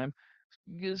all the time.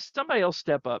 Somebody else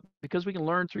step up because we can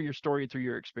learn through your story and through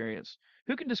your experience.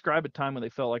 Who can describe a time when they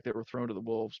felt like they were thrown to the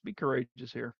wolves? Be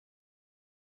courageous here.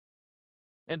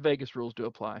 And Vegas rules do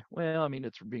apply. Well, I mean,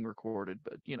 it's being recorded,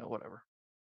 but whatever.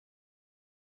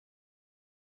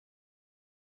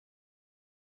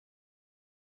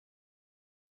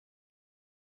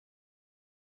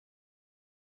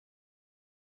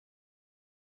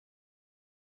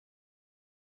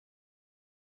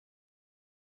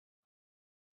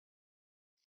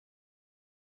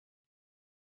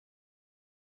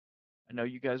 I know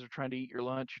you guys are trying to eat your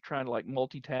lunch. You're trying to like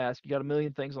multitask. You got a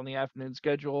million things on the afternoon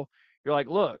schedule. You're like,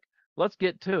 look, let's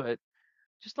get to it.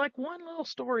 Just like one little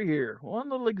story here, one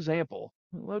little example.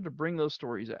 I'd love to bring those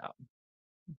stories out.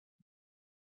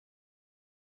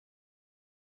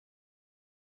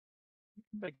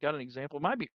 Anybody got an example? It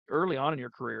might be early on in your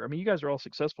career. I mean, you guys are all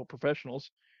successful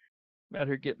professionals out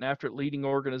here getting after it, leading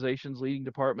organizations, leading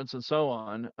departments, and so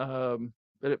on.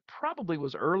 But it probably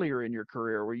was earlier in your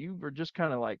career where you were just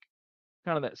kind of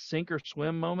that sink or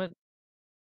swim moment.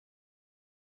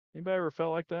 Anybody ever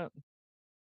felt like that?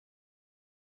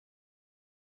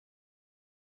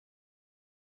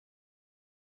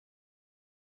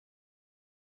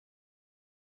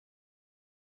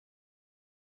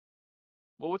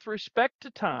 Well, with respect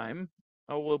to time,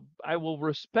 I will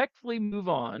respectfully move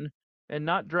on and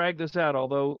not drag this out.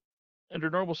 Although, under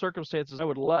normal circumstances, I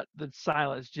would let the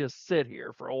silence just sit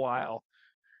here for a while.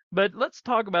 But let's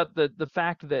talk about the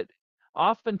fact that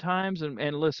oftentimes,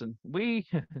 and listen, we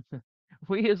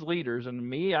we as leaders, and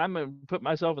me, I'm gonna put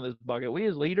myself in this bucket. We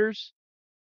as leaders,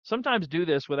 sometimes do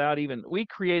this we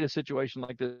create a situation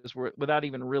like this without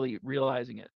even really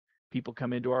realizing it. People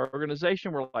come into our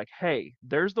organization, we're like, hey,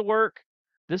 there's the work.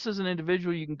 This is an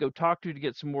individual you can go talk to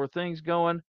get some more things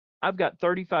going. I've got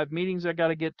 35 meetings I got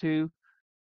to get to.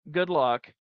 Good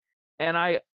luck. And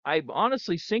I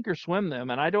honestly sink or swim them,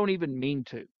 and I don't even mean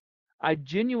to. I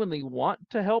genuinely want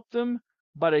to help them,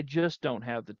 but I just don't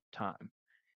have the time.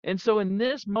 And so in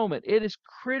this moment, it is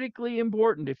critically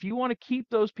important, if you want to keep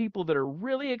those people that are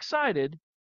really excited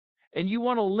and you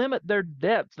want to limit their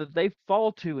depth that they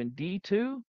fall to in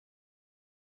D2,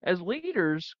 as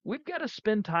leaders, we've got to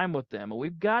spend time with them and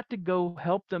we've got to go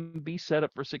help them be set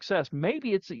up for success.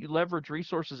 Maybe it's that you leverage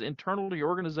resources internal to your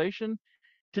organization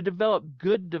to develop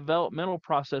good developmental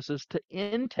processes to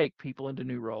intake people into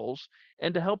new roles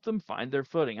and to help them find their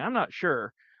footing. I'm not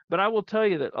sure, but I will tell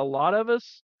you that a lot of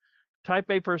us, type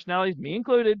A personalities, me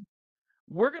included,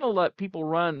 we're going to let people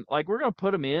run, like we're going to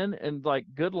put them in and like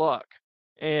good luck.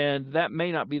 And that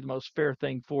may not be the most fair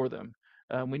thing for them.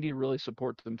 We need to really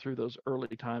support them through those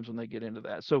early times when they get into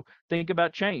that. So think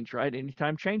about change, right?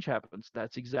 Anytime change happens,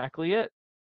 that's exactly it.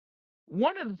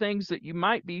 One of the things that you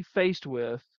might be faced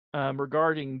with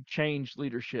regarding change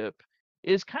leadership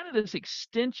is kind of this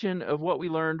extension of what we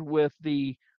learned with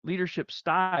the leadership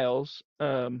styles.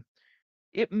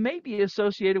 It may be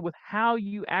associated with how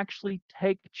you actually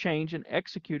take change and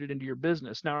execute it into your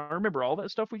business. Now, remember, all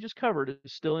that stuff we just covered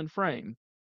is still in frame.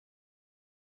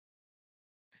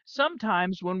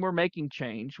 Sometimes when we're making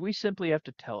change, we simply have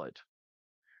to tell it,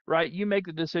 right? You make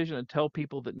the decision and tell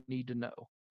people that need to know.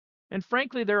 And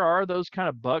frankly, there are those kind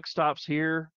of buck stops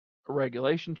here,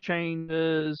 regulation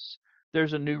changes,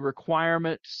 there's a new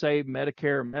requirement to save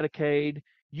Medicare or Medicaid.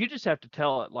 You just have to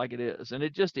tell it like it is, and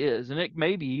it just is, and it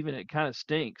maybe even it kind of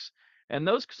stinks. And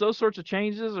those sorts of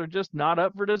changes are just not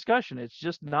up for discussion. It's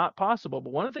just not possible.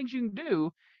 But one of the things you can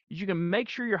do is you can make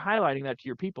sure you're highlighting that to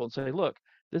your people and say, look,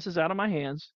 this is out of my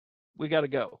hands. We got to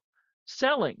go.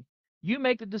 Selling. You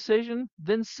make the decision,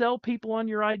 then sell people on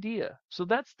your idea. So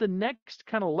that's the next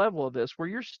kind of level of this where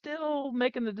you're still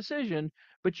making the decision,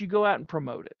 but you go out and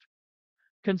promote it.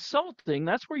 Consulting,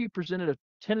 that's where you presented a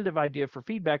tentative idea for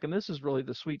feedback, and this is really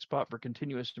the sweet spot for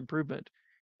continuous improvement.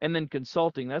 And then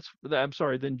consulting,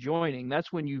 then joining,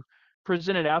 that's when you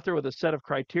present it out there with a set of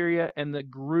criteria and the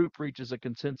group reaches a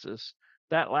consensus.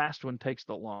 That last one takes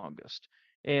the longest.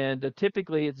 And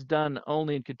typically it's done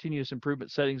only in continuous improvement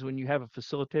settings when you have a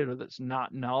facilitator that's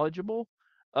not knowledgeable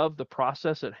of the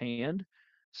process at hand.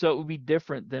 So it would be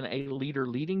different than a leader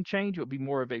leading change. It would be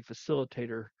more of a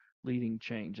facilitator leading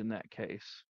change in that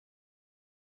case.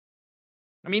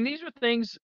 I mean, these are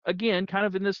things, again, kind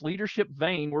of in this leadership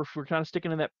vein, we're kind of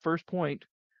sticking in that first point.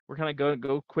 We're kind of going to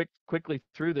go quickly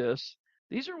through this.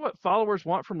 These are what followers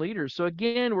want from leaders. So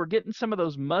again, we're getting some of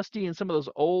those musty and some of those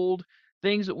old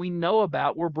things that we know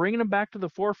about. We're bringing them back to the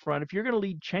forefront. If you're going to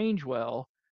lead change well,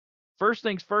 first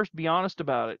things first, be honest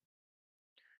about it.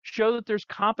 Show that there's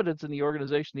competence in the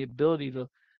organization, the ability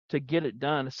to get it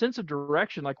done, a sense of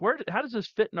direction, like how does this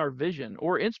fit in our vision,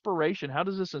 or inspiration, how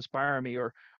does this inspire me,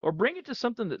 or bring it to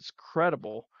something that's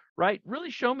credible, right?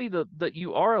 Really show me that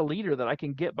you are a leader that I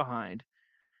can get behind.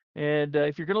 And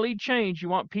if you're going to lead change, you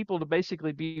want people to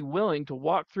basically be willing to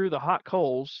walk through the hot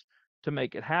coals to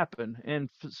make it happen. And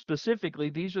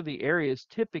specifically, these are the areas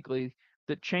typically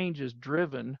that change is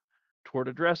driven toward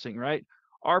addressing, right?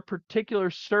 Our particular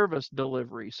service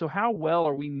delivery. So how well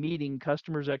are we meeting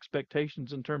customers'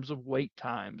 expectations in terms of wait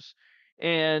times?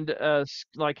 And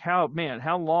like how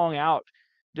long out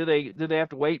do they have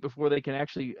to wait before they can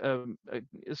actually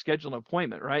schedule an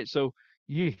appointment, right? So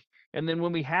and then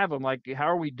when we have them, like, how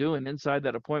are we doing inside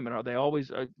that appointment? Are they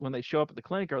always, when they show up at the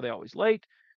clinic, are they always late?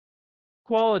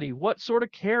 Quality, what sort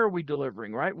of care are we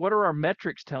delivering, right? What are our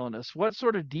metrics telling us? What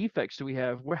sort of defects do we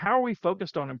have? How are we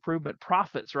focused on improvement?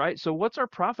 Profits, right? So what's our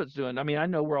profits doing? I mean, I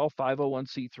know we're all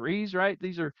 501c3s, right?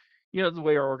 These are, the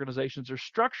way our organizations are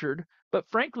structured. But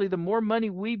frankly, the more money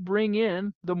we bring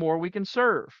in, the more we can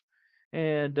serve.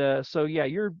 And so, yeah,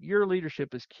 your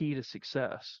leadership is key to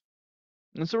success.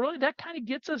 And so really that kind of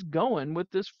gets us going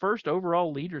with this first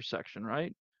overall leader section,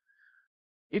 right?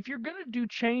 If you're going to do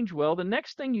change well, the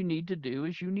next thing you need to do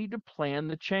is you need to plan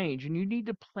the change, and you need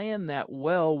to plan that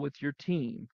well with your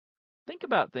team. Think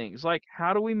about things like,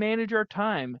 how do we manage our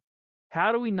time?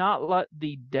 How do we not let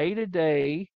the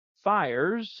day-to-day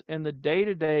fires and the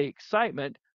day-to-day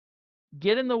excitement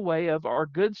get in the way of our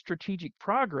good strategic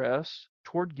progress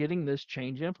toward getting this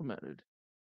change implemented?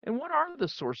 And what are the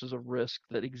sources of risk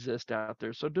that exist out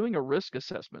there? So doing a risk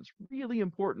assessment is really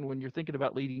important when you're thinking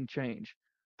about leading change.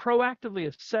 Proactively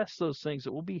assess those things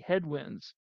that will be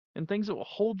headwinds and things that will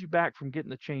hold you back from getting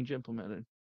the change implemented.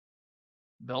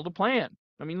 build a plan.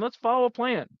 I mean, let's follow a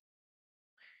plan.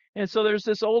 And so there's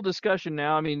this old discussion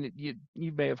now. I mean,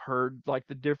 you may have heard like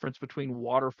the difference between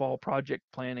waterfall project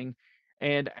planning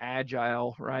and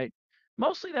agile, right?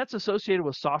 Mostly that's associated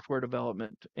with software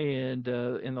development and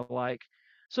the like.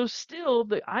 So still,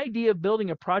 the idea of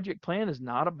building a project plan is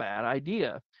not a bad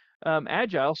idea.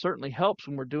 Agile certainly helps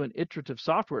when we're doing iterative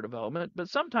software development, but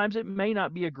sometimes it may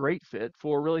not be a great fit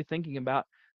for really thinking about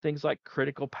things like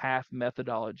critical path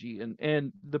methodology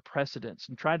and the precedents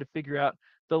and trying to figure out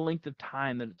the length of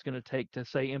time that it's going to take to,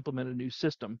 say, implement a new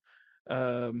system.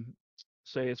 Um,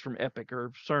 say it's from Epic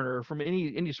or Cerner or from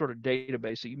any sort of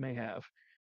database that you may have.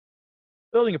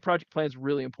 Building a project plan is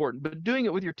really important, but doing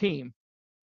it with your team.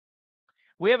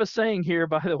 We have a saying here,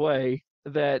 by the way,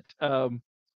 that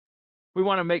we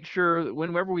want to make sure that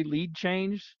whenever we lead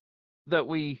change, that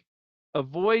we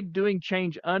avoid doing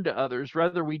change unto others,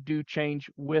 rather we do change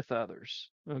with others.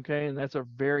 Okay, and that's a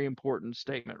very important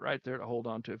statement right there to hold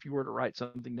on to. If you were to write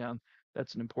something down,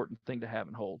 that's an important thing to have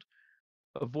and hold.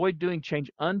 Avoid doing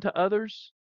change unto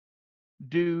others,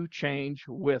 do change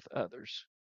with others.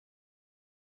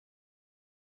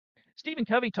 Stephen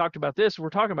Covey talked about this. We're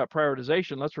talking about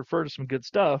prioritization. Let's refer to some good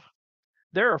stuff.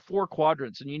 There are 4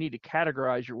 quadrants, and you need to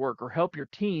categorize your work or help your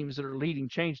teams that are leading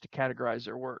change to categorize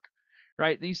their work,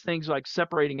 right? These things like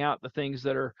separating out the things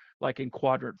that are like in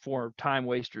quadrant form: time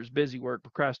wasters, busy work,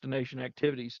 procrastination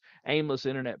activities, aimless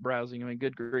internet browsing. I mean,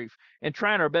 good grief. And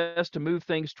trying our best to move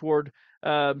things toward,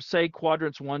 say,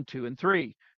 quadrants 1, 2, and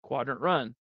 3. Quadrant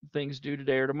run, things due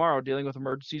today or tomorrow, dealing with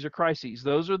emergencies or crises.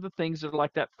 Those are the things that are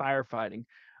like that firefighting.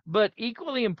 But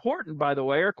equally important, by the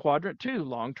way, are quadrant 2,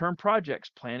 long-term projects,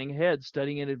 planning ahead,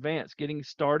 studying in advance, getting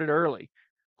started early.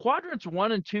 Quadrants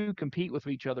 1 and 2 compete with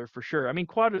each other for sure. I mean,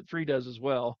 quadrant 3 does as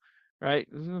well, right?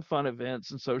 Fun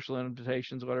events and social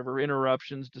invitations, whatever,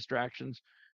 interruptions, distractions.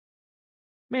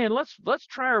 Man, let's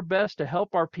try our best to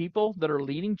help our people that are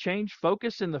leading change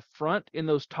focus in the front in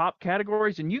those top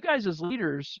categories. And you guys as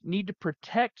leaders need to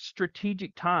protect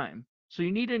strategic time. So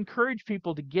you need to encourage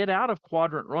people to get out of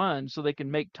quadrant 1 so they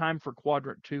can make time for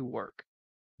quadrant 2 work.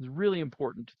 It's really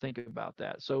important to think about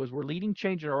that. So as we're leading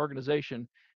change in our organization,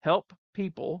 help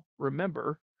people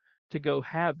remember to go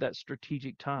have that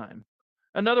strategic time.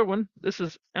 Another one, this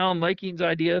is Alan Laking's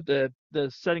idea, the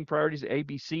setting priorities at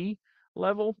ABC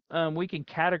level. We can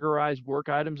categorize work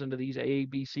items into these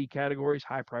ABC categories: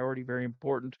 high priority, very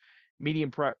important;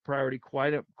 medium priority,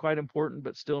 quite important,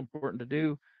 but still important to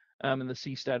do; and the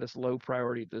C status, low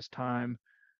priority at this time.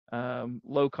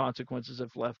 Low consequences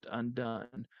if left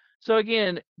undone. So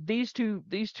again, these two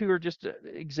are just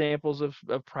examples of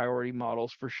priority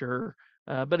models for sure.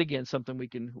 But again, something we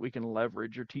can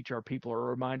leverage or teach our people or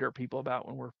remind our people about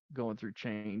when we're going through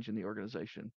change in the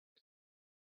organization.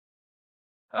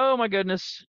 Oh my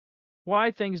goodness,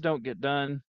 why things don't get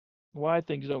done. Why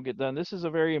things don't get done. This is a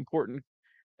very important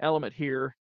element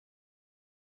here.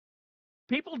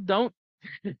 People don't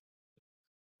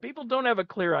have a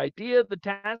clear idea. The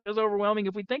task is overwhelming.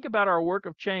 If we think about our work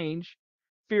of change,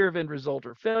 fear of end result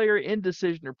or failure,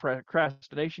 indecision or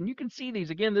procrastination, you can see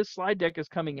these. Again, this slide deck is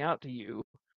coming out to you.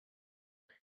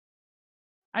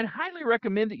 I'd highly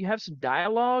recommend that you have some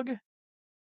dialogue.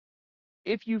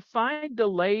 If you find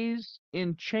delays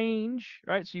in change,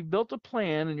 right, so you've built a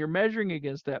plan and you're measuring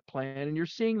against that plan and you're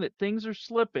seeing that things are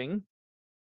slipping,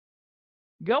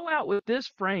 go out with this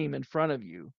frame in front of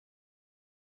you.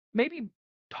 Maybe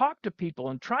talk to people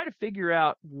and try to figure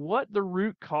out what the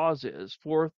root cause is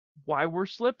for why we're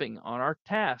slipping on our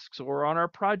tasks or on our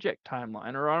project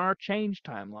timeline or on our change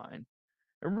timeline,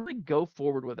 and really go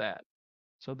forward with that.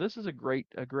 So this is a great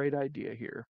idea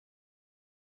here.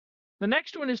 The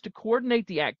next one is to coordinate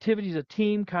the activities of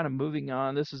team. Kind of moving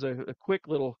on. This is a quick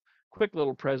little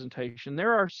presentation.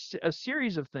 There are a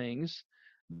series of things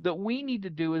that we need to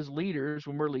do as leaders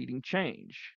when we're leading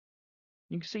change.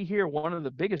 You can see here one of the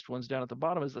biggest ones down at the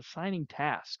bottom is assigning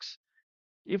tasks.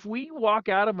 If we walk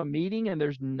out of a meeting and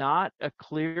there's not a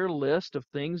clear list of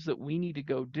things that we need to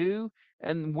go do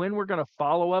and when we're going to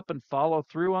follow up and follow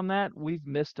through on that, we've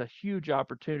missed a huge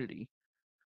opportunity.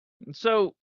 And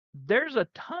so there's a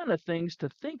ton of things to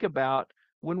think about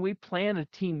when we plan a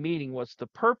team meeting. What's the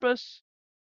purpose?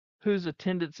 Whose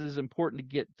attendance is important to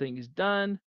get things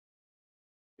done?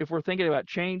 If we're thinking about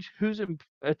change, whose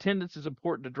attendance is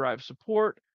important to drive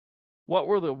support? What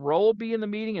will the role be in the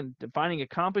meeting and defining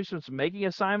accomplishments and making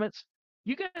assignments?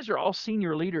 You guys are all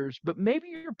senior leaders, but maybe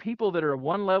you're people that are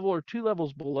 1 level or 2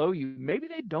 levels below you. Maybe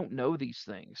they don't know these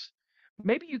things.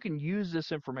 Maybe you can use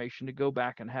this information to go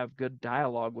back and have good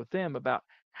dialogue with them about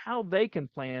how they can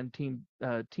plan team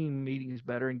meetings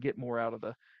better and get more out of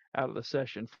the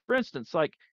session. For instance,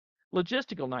 like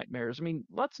logistical nightmares. I mean,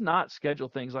 let's not schedule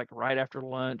things like right after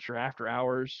lunch or after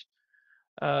hours.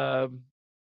 Um,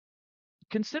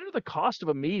 Consider the cost of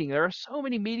a meeting. There are so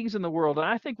many meetings in the world, and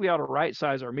I think we ought to right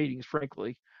size our meetings,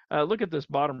 frankly. Look at this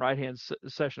bottom right hand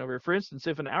session over here. For instance,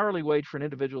 if an hourly wage for an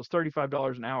individual is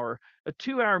 $35 an hour, a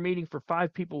 2-hour meeting for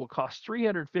 5 people will cost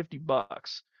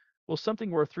 $350. Will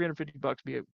something worth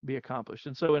 $350 be accomplished?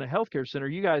 And so in a healthcare center,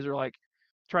 you guys are like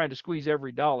trying to squeeze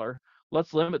every dollar.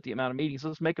 Let's limit the amount of meetings.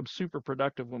 Let's make them super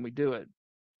productive when we do it.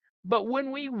 But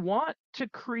when we want to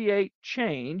create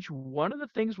change, one of the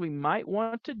things we might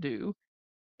want to do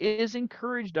is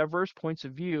encourage diverse points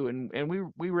of view, and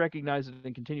we recognize that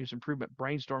in continuous improvement,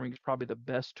 brainstorming is probably the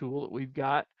best tool that we've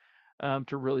got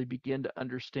to really begin to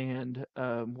understand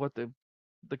what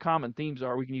the common themes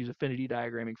are. We can use affinity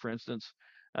diagramming, for instance,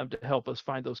 to help us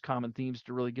find those common themes,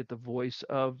 to really get the voice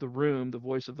of the room, the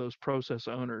voice of those process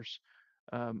owners.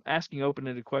 Asking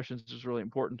open-ended questions is really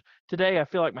important. Today, I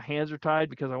feel like my hands are tied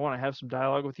because I want to have some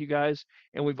dialogue with you guys,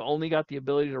 and we've only got the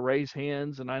ability to raise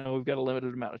hands, and I know we've got a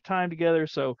limited amount of time together,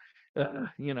 so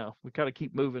we got to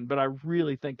keep moving. But I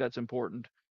really think that's important.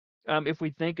 If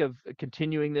we think of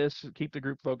continuing this, keep the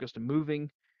group focused and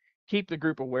moving, keep the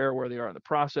group aware where they are in the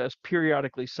process,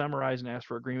 periodically summarize and ask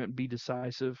for agreement, be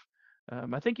decisive.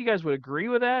 I think you guys would agree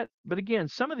with that. But again,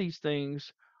 some of these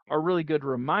things are really good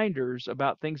reminders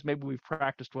about things maybe we've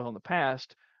practiced well in the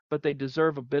past, but they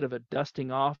deserve a bit of a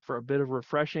dusting off or a bit of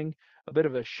refreshing, a bit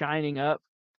of a shining up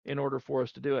in order for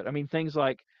us to do it. I mean, things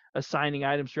like assigning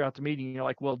items throughout the meeting. You're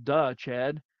like, well, duh,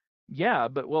 Chad. Yeah,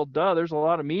 but well, duh, there's a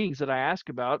lot of meetings that I ask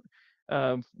about.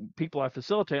 People I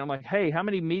facilitate. I'm like, hey, how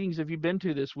many meetings have you been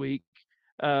to this week?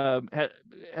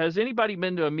 Has anybody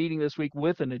been to a meeting this week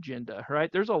with an agenda? Right?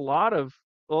 There's a lot of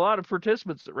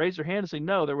participants that raise their hand and say,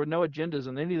 no, there were no agendas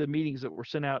in any of the meetings that were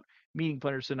sent out, meeting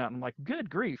planners sent out. And I'm like, good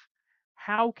grief.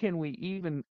 How can we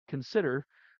even consider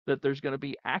that there's going to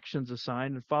be actions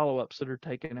assigned and follow-ups that are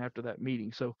taken after that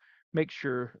meeting? So make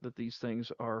sure that these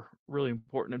things are really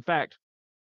important. In fact,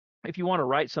 if you want to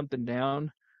write something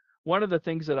down, one of the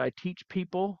things that I teach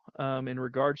people in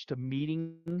regards to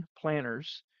meeting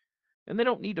planners, and they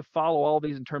don't need to follow all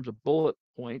these in terms of bullet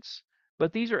points,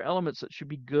 but these are elements that should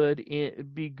be good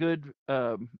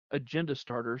agenda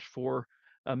starters for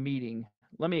a meeting.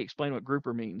 Let me explain what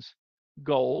grouper means.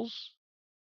 Goals,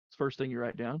 it's the first thing you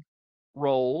write down.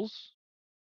 Roles,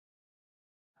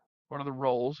 what are the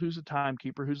roles? Who's the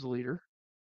timekeeper? Who's the leader?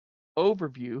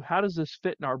 Overview, how does this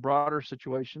fit in our broader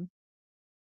situation?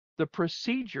 The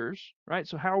procedures, right?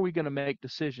 So how are we going to make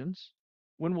decisions?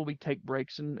 When will we take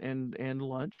breaks and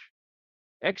lunch?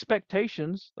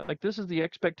 Expectations, like this is the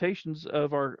expectations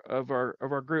of our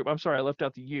group. I'm sorry, I left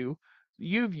out the you.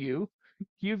 You view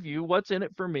what's in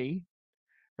it for me,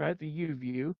 right? The you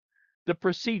view. The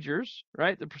procedures,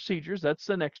 right? The procedures, that's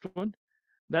the next one.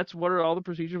 That's what are all the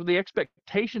procedures, the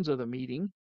expectations of the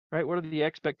meeting, right? What are the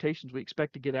expectations we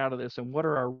expect to get out of this, and what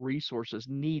are our resources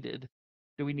needed?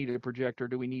 Do we need a projector?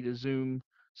 Do we need a Zoom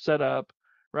setup?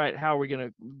 Right? How are we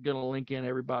gonna link in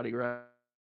everybody, right?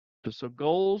 So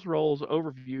goals, roles,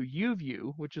 overview, you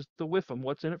view, which is the WIFM,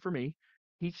 what's in it for me.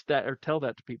 Teach that or tell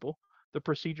that to people. The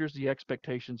procedures, the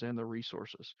expectations, and the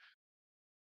resources.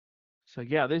 So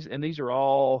yeah, these are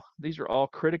all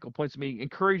critical points of meeting.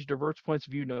 Encourage diverse points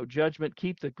of view, no judgment.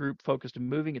 Keep the group focused and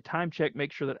moving. A time check.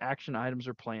 Make sure that action items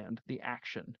are planned. The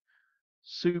action,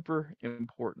 super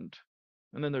important.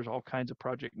 And then there's all kinds of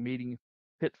project meeting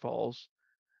pitfalls.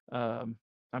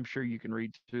 I'm sure you can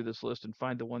read through this list and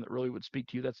find the one that really would speak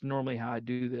to you. That's normally how I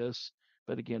do this.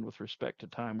 But again, with respect to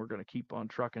time, we're going to keep on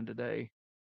trucking today.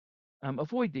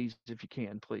 Avoid these if you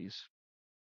can, please.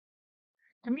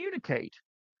 Communicate.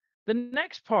 The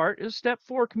next part is step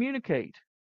 4, communicate.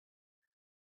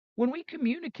 When we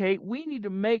communicate, we need to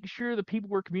make sure the people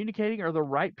we're communicating are the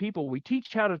right people. We teach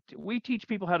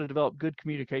people how to develop good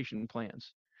communication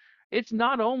plans. It's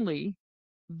not only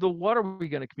the what are we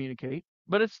going to communicate,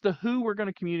 but it's the who we're going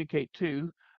to communicate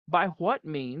to, by what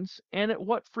means, and at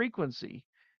what frequency.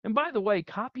 And by the way,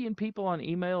 copying people on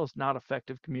email is not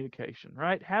effective communication,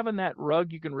 right? Having that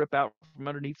rug you can rip out from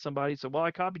underneath somebody, so, well,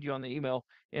 I copied you on the email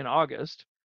in August.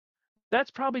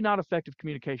 That's probably not effective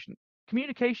communication.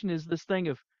 Communication is this thing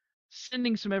of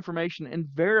sending some information and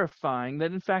verifying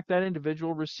that, in fact, that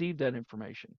individual received that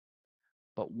information.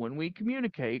 But when we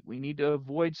communicate, we need to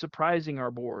avoid surprising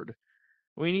our board.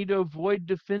 We need to avoid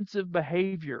defensive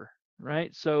behavior,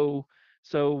 right? So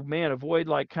man, avoid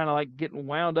kind of getting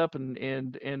wound up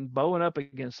and bowing up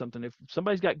against something. If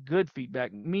somebody's got good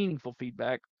feedback, meaningful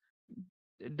feedback,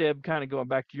 Deb, kind of going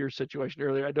back to your situation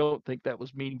earlier, I don't think that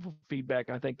was meaningful feedback.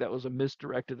 I think that was a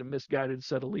misdirected and misguided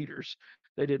set of leaders.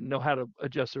 They didn't know how to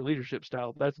adjust their leadership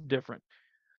style. That's different.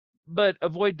 But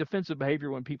avoid defensive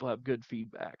behavior when people have good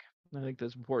feedback. I think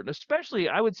that's important. Especially,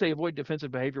 I would say avoid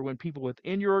defensive behavior when people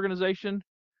within your organization,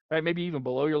 right, maybe even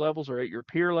below your levels or at your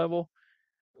peer level,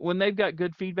 when they've got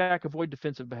good feedback, avoid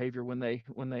defensive behavior when they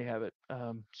have it.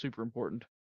 Super important.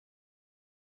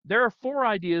 There are 4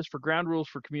 ideas for ground rules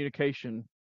for communication,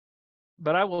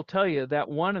 but I will tell you that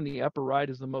one in the upper right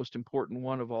is the most important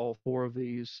one of all 4 of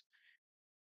these.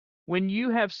 When you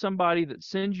have somebody that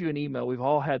sends you an email, we've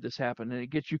all had this happen, and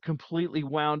it gets you completely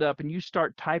wound up, and you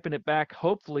start typing it back.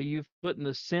 Hopefully, you've put in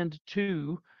the send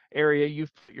to area,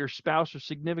 you've put your spouse or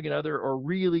significant other or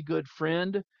really good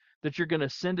friend that you're going to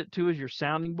send it to as your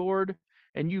sounding board,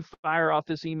 and you fire off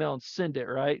this email and send it,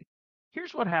 right?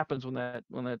 Here's what happens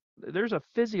when there's a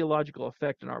physiological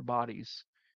effect in our bodies.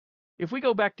 If we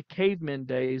go back to cavemen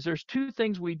days, there's 2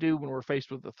 things we do when we're faced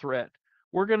with a threat.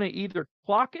 We're going to either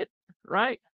clock it,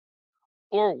 right?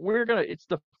 Or it's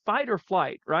the fight or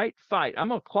flight, right? Fight. I'm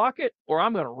going to clock it or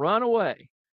I'm going to run away.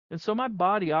 And so my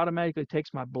body automatically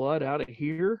takes my blood out of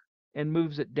here and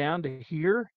moves it down to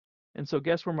here. And so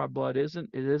guess where my blood isn't?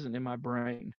 It isn't in my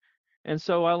brain. And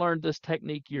so I learned this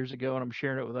technique years ago, and I'm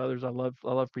sharing it with others. I love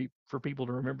for people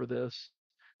to remember this.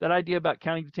 That idea about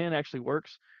counting to 10 actually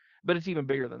works, but it's even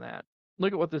bigger than that.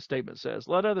 Look at what this statement says.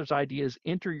 Let others' ideas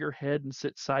enter your head and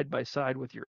sit side by side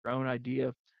with your own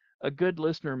idea. A good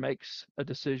listener makes a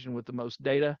decision with the most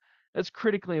data. That's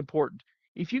critically important.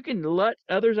 If you can let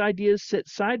others' ideas sit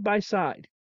side by side,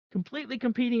 completely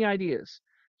competing ideas,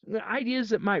 the ideas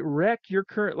that might wreck your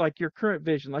current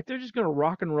vision, like they're just going to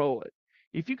rock and roll it.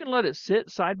 If you can let it sit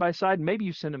side by side, maybe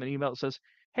you send them an email that says,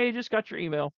 hey, I just got your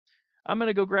email. I'm going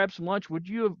to go grab some lunch. Would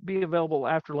you be available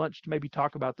after lunch to maybe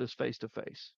talk about this face to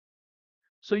face?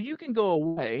 So you can go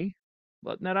away,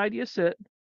 letting that idea sit,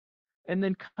 and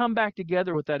then come back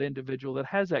together with that individual that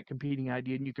has that competing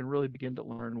idea, and you can really begin to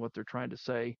learn what they're trying to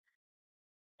say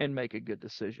and make a good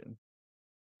decision.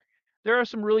 There are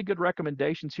some really good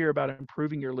recommendations here about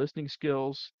improving your listening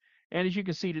skills. And as you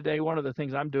can see today, one of the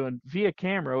things I'm doing via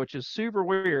camera, which is super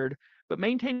weird, but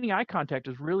maintaining eye contact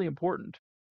is really important.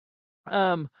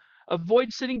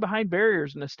 Avoid sitting behind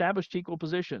barriers and establish equal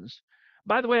positions.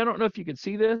 By the way, I don't know if you can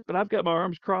see this, but I've got my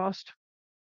arms crossed.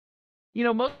 You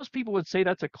know, most people would say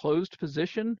that's a closed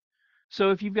position.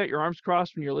 So if you've got your arms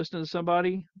crossed when you're listening to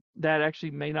somebody, that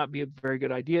actually may not be a very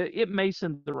good idea. It may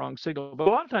send the wrong signal. But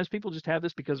a lot of times people just have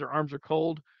this because their arms are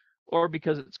cold or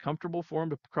because it's comfortable for them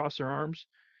to cross their arms.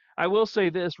 I will say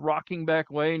this, rocking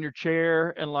back way in your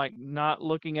chair and like not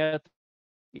looking at,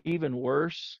 even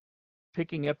worse,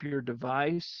 picking up your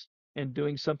device and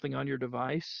doing something on your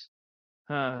device.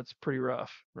 It's pretty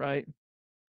rough, right?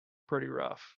 Pretty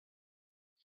rough.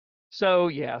 So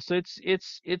yeah, so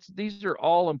it's these are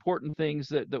all important things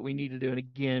that we need to do. And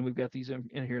again, we've got these in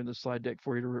here in the slide deck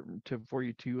for you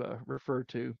to refer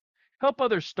to. Help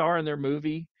others star in their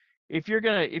movie. If you're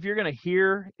gonna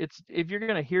hear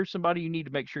somebody, you need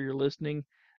to make sure you're listening.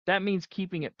 That means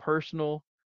keeping it personal,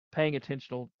 paying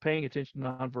attention to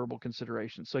nonverbal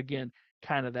consideration. So again,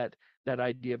 kind of that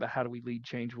idea about how do we lead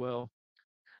change well.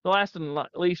 The last and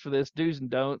not least for this, do's and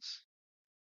don'ts.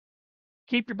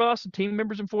 Keep your boss and team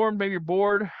members informed. Maybe your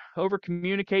board over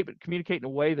communicate, but communicate in a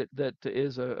way that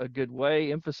is a good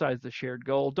way. Emphasize the shared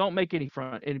goal. Don't make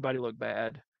anybody look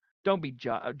bad. Don't be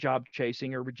job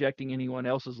chasing or rejecting anyone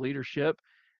else's leadership.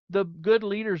 The good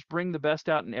leaders bring the best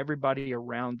out in everybody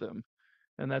around them,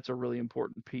 and that's a really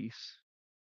important piece.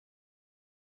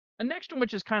 The next one,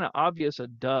 which is kind of obvious, a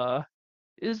duh,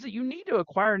 is that you need to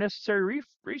acquire necessary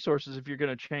resources if you're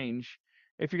going to change.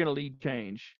 If you're going to lead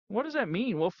change. What does that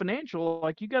mean? Well, financial,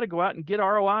 like you got to go out and get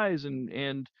ROIs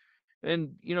and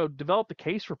develop the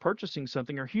case for purchasing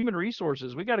something, or human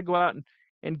resources. We got to go out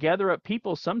and gather up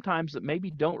people sometimes that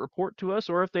maybe don't report to us,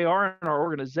 or if they are in our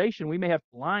organization, we may have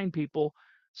to line people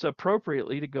so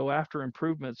appropriately to go after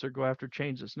improvements or go after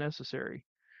change that's necessary.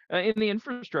 In the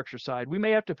infrastructure side, we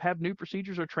may have to have new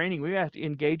procedures or training. We have to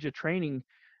engage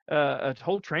a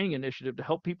whole training initiative to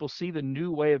help people see the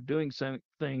new way of doing some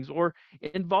things, or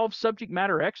involve subject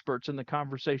matter experts in the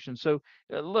conversation. So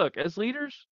look, as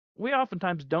leaders, we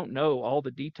oftentimes don't know all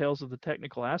the details of the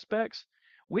technical aspects.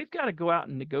 We've got to go out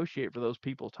and negotiate for those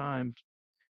people times.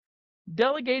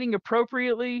 Delegating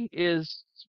appropriately is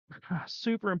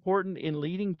super important in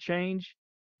leading change.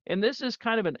 And this is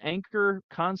kind of an anchor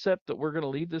concept that we're going to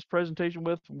leave this presentation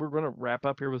with. We're going to wrap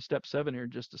up here with step 7 here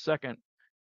in just a second.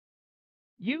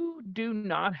 You do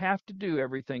not have to do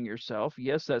everything yourself.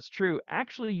 Yes, that's true.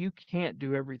 Actually, you can't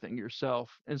do everything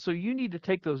yourself. And so you need to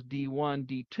take those D1,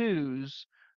 D2s,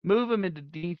 move them into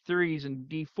D3s and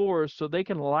D4s so they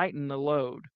can lighten the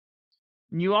load.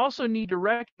 And you also need to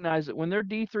recognize that when they're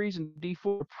D3s and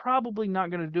D4, probably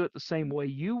not going to do it the same way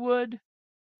you would.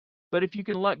 But if you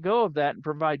can let go of that and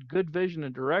provide good vision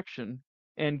and direction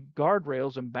and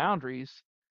guardrails and boundaries,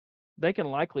 they can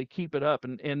likely keep it up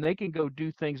and they can go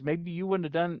do things maybe you wouldn't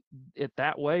have done it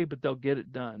that way, but they'll get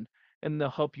it done and they'll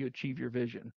help you achieve your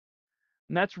vision.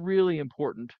 And that's really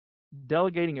important.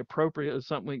 Delegating appropriate is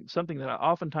something that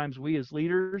oftentimes we as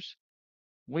leaders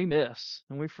we miss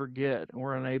and we forget and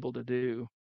we're unable to do.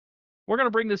 We're going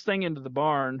to bring this thing into the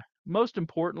barn. Most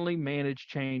importantly, manage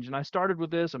change. And I started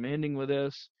with this, I'm ending with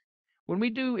this. When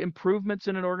we do improvements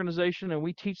in an organization, and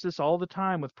we teach this all the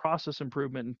time with process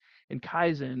improvement and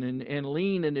Kaizen and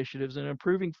lean initiatives and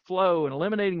improving flow and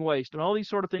eliminating waste and all these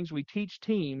sort of things, we teach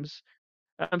teams,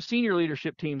 senior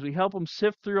leadership teams, we help them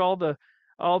sift through all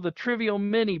the trivial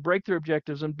mini breakthrough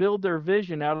objectives and build their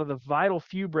vision out of the vital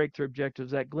few breakthrough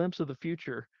objectives, that glimpse of the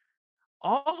future.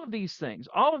 All of these things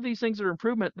that are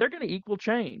improvement, they're going to equal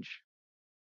change.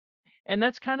 And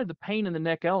that's kind of the pain in the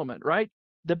neck element, right?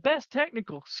 The best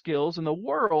technical skills in the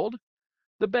world,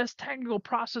 the best technical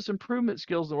process improvement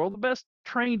skills in the world, the best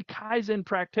trained Kaizen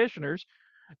practitioners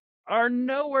are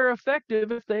nowhere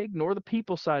effective if they ignore the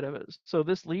people side of it. So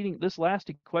this last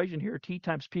equation here, T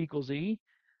times P equals E,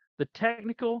 the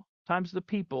technical times the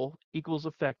people equals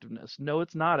effectiveness. No,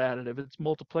 it's not additive, it's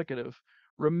multiplicative.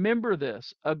 Remember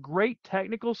this, a great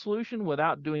technical solution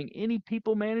without doing any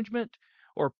people management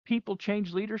or people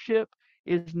change leadership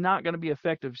is not going to be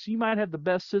effective. So you might have the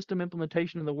best system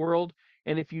implementation in the world,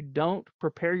 and if you don't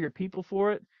prepare your people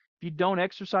for it, if you don't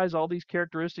exercise all these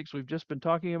characteristics we've just been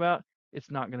talking about, it's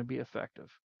not going to be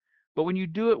effective. But when you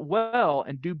do it well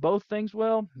and do both things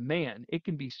well, man, it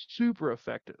can be super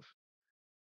effective.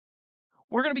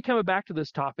 We're going to be coming back to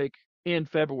this topic in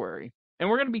February, and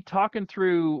we're going to be talking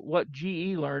through what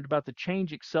GE learned about the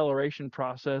change acceleration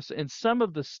process and some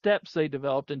of the steps they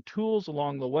developed and tools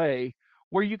along the way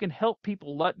where you can help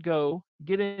people let go,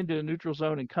 get into a neutral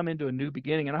zone, and come into a new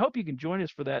beginning. And I hope you can join us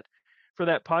for that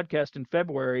podcast in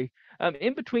February.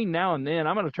 In between now and then,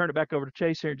 I'm going to turn it back over to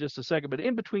Chase here in just a second, but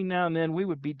in between now and then, we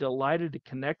would be delighted to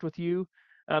connect with you.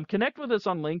 Connect with us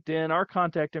on LinkedIn. Our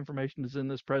contact information is in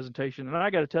this presentation. And I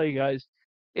got to tell you guys,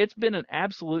 it's been an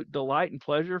absolute delight and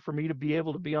pleasure for me to be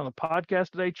able to be on the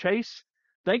podcast today. Chase,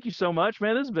 thank you so much,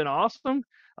 man. This has been awesome.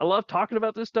 I love talking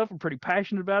about this stuff. I'm pretty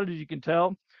passionate about it, as you can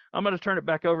tell. I'm going to turn it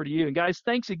back over to you. And guys,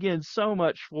 thanks again so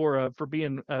much for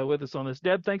being with us on this.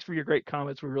 Deb, thanks for your great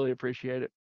comments. We really appreciate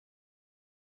it.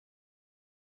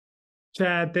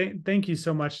 Chad, thank you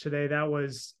so much today. That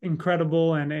was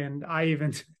incredible. And I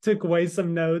even took away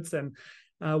some notes and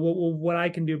what I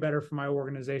can do better for my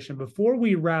organization. Before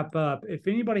we wrap up, if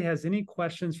anybody has any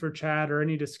questions for Chad or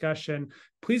any discussion,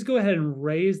 please go ahead and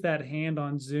raise that hand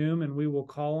on Zoom and we will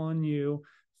call on you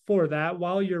for that.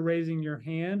 While you're raising your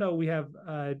hand, we have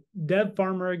Deb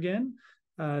Farmer again.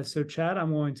 So Chad,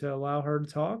 I'm going to allow her to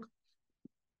talk.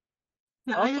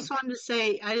 Yeah, awesome. I just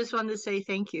wanted to say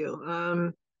thank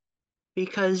you.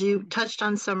 Because you touched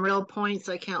on some real points.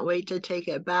 I can't wait to take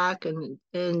it back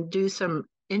and do some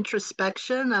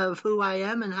introspection of who I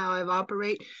am and how I've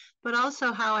operated, but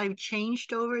also how I've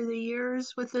changed over the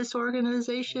years with this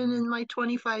organization in my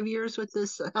 25 years with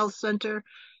this health center,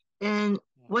 and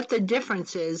what the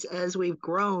difference is as we've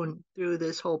grown through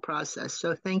this whole process.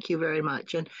 So thank you very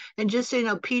much. And just so you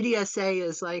know, PDSA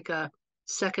is like a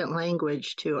second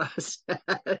language to us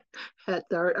at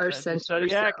our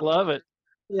center. Love it.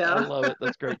 Yeah. I love it.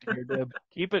 That's great to hear, Deb.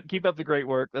 Keep up the great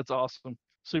work. That's awesome.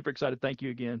 Super excited. Thank you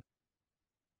again.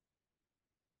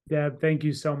 Deb, thank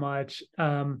you so much.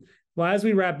 Well, as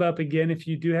we wrap up again, if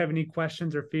you do have any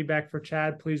questions or feedback for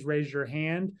Chad, please raise your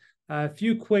hand. A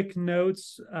few quick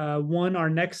notes. One, our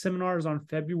next seminar is on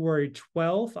February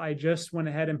 12th. I just went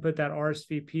ahead and put that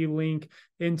RSVP link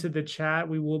into the chat.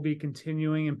 We will be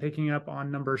continuing and picking up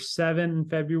on number 7 in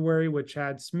February with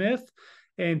Chad Smith.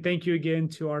 And thank you again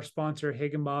to our sponsor,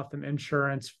 Higginbotham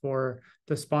Insurance, for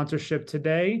the sponsorship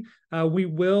today. We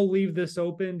will leave this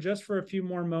open just for a few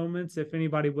more moments if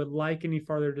anybody would like any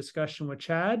further discussion with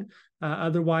Chad.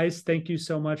 Otherwise, thank you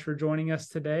so much for joining us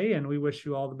today, and we wish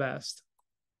you all the best.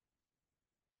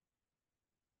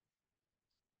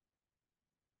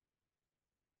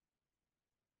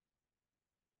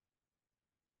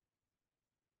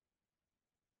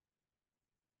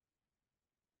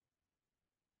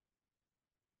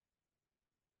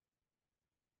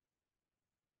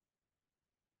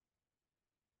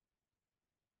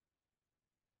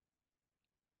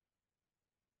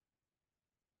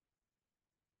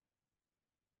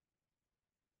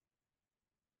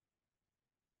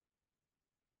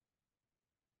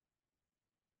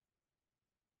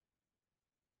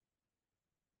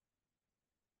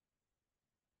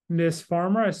 Miss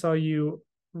Farmer, I saw you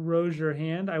rose your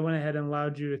hand. I went ahead and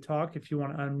allowed you to talk. If you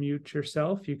want to unmute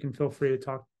yourself, you can feel free to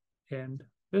talk and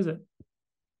visit.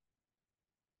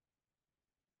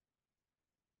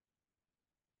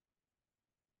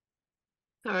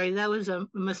 Sorry, that was a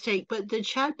mistake. But the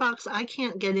chat box, I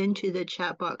can't get into the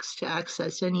chat box to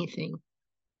access anything.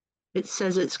 It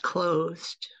says it's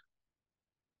closed.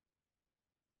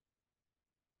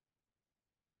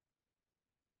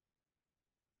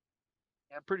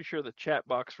 I'm pretty sure the chat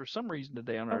box for some reason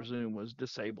today on our Zoom was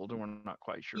disabled, and we're not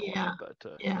quite sure why.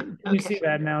 But yeah. Can you see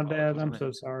that now, Deb? I'm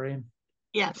so sorry.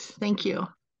 Yes, thank you.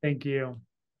 Thank you.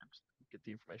 Get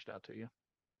the information out to you.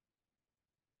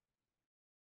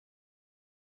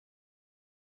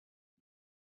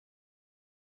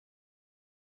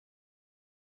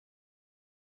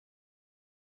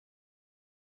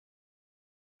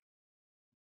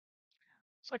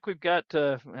 It's like we've got,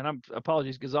 and I'm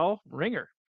apologies, Gazal, Ringler.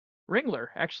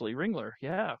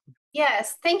 Yeah.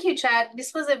 Yes, thank you, Chad.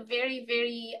 This was a very,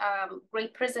 very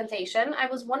great presentation. I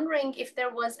was wondering if there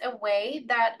was a way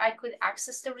that I could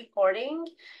access the recording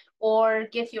or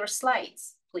get your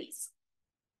slides, please.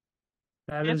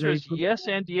 That answer is yes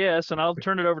and yes, and I'll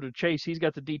turn it over to Chase. He's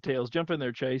got the details. Jump in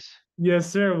there, Chase. Yes,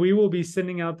 sir. We will be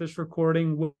sending out this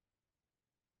recording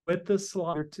with the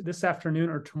slide this afternoon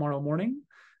or tomorrow morning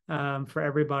for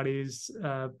everybody's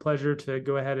pleasure to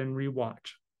go ahead and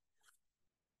rewatch.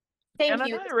 Thank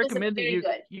you. I recommend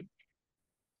that you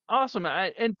awesome.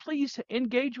 And please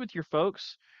engage with your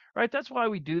folks, right? That's why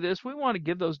we do this. We want to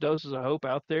give those doses of hope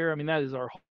out there. I mean, that is our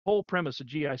whole premise of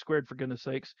GI squared, for goodness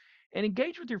sakes. And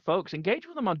engage with your folks. Engage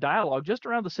with them on dialogue just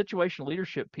around the situational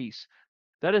leadership piece.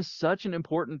 That is such an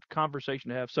important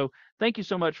conversation to have. So thank you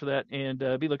so much for that, and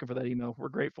be looking for that email. We're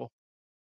grateful.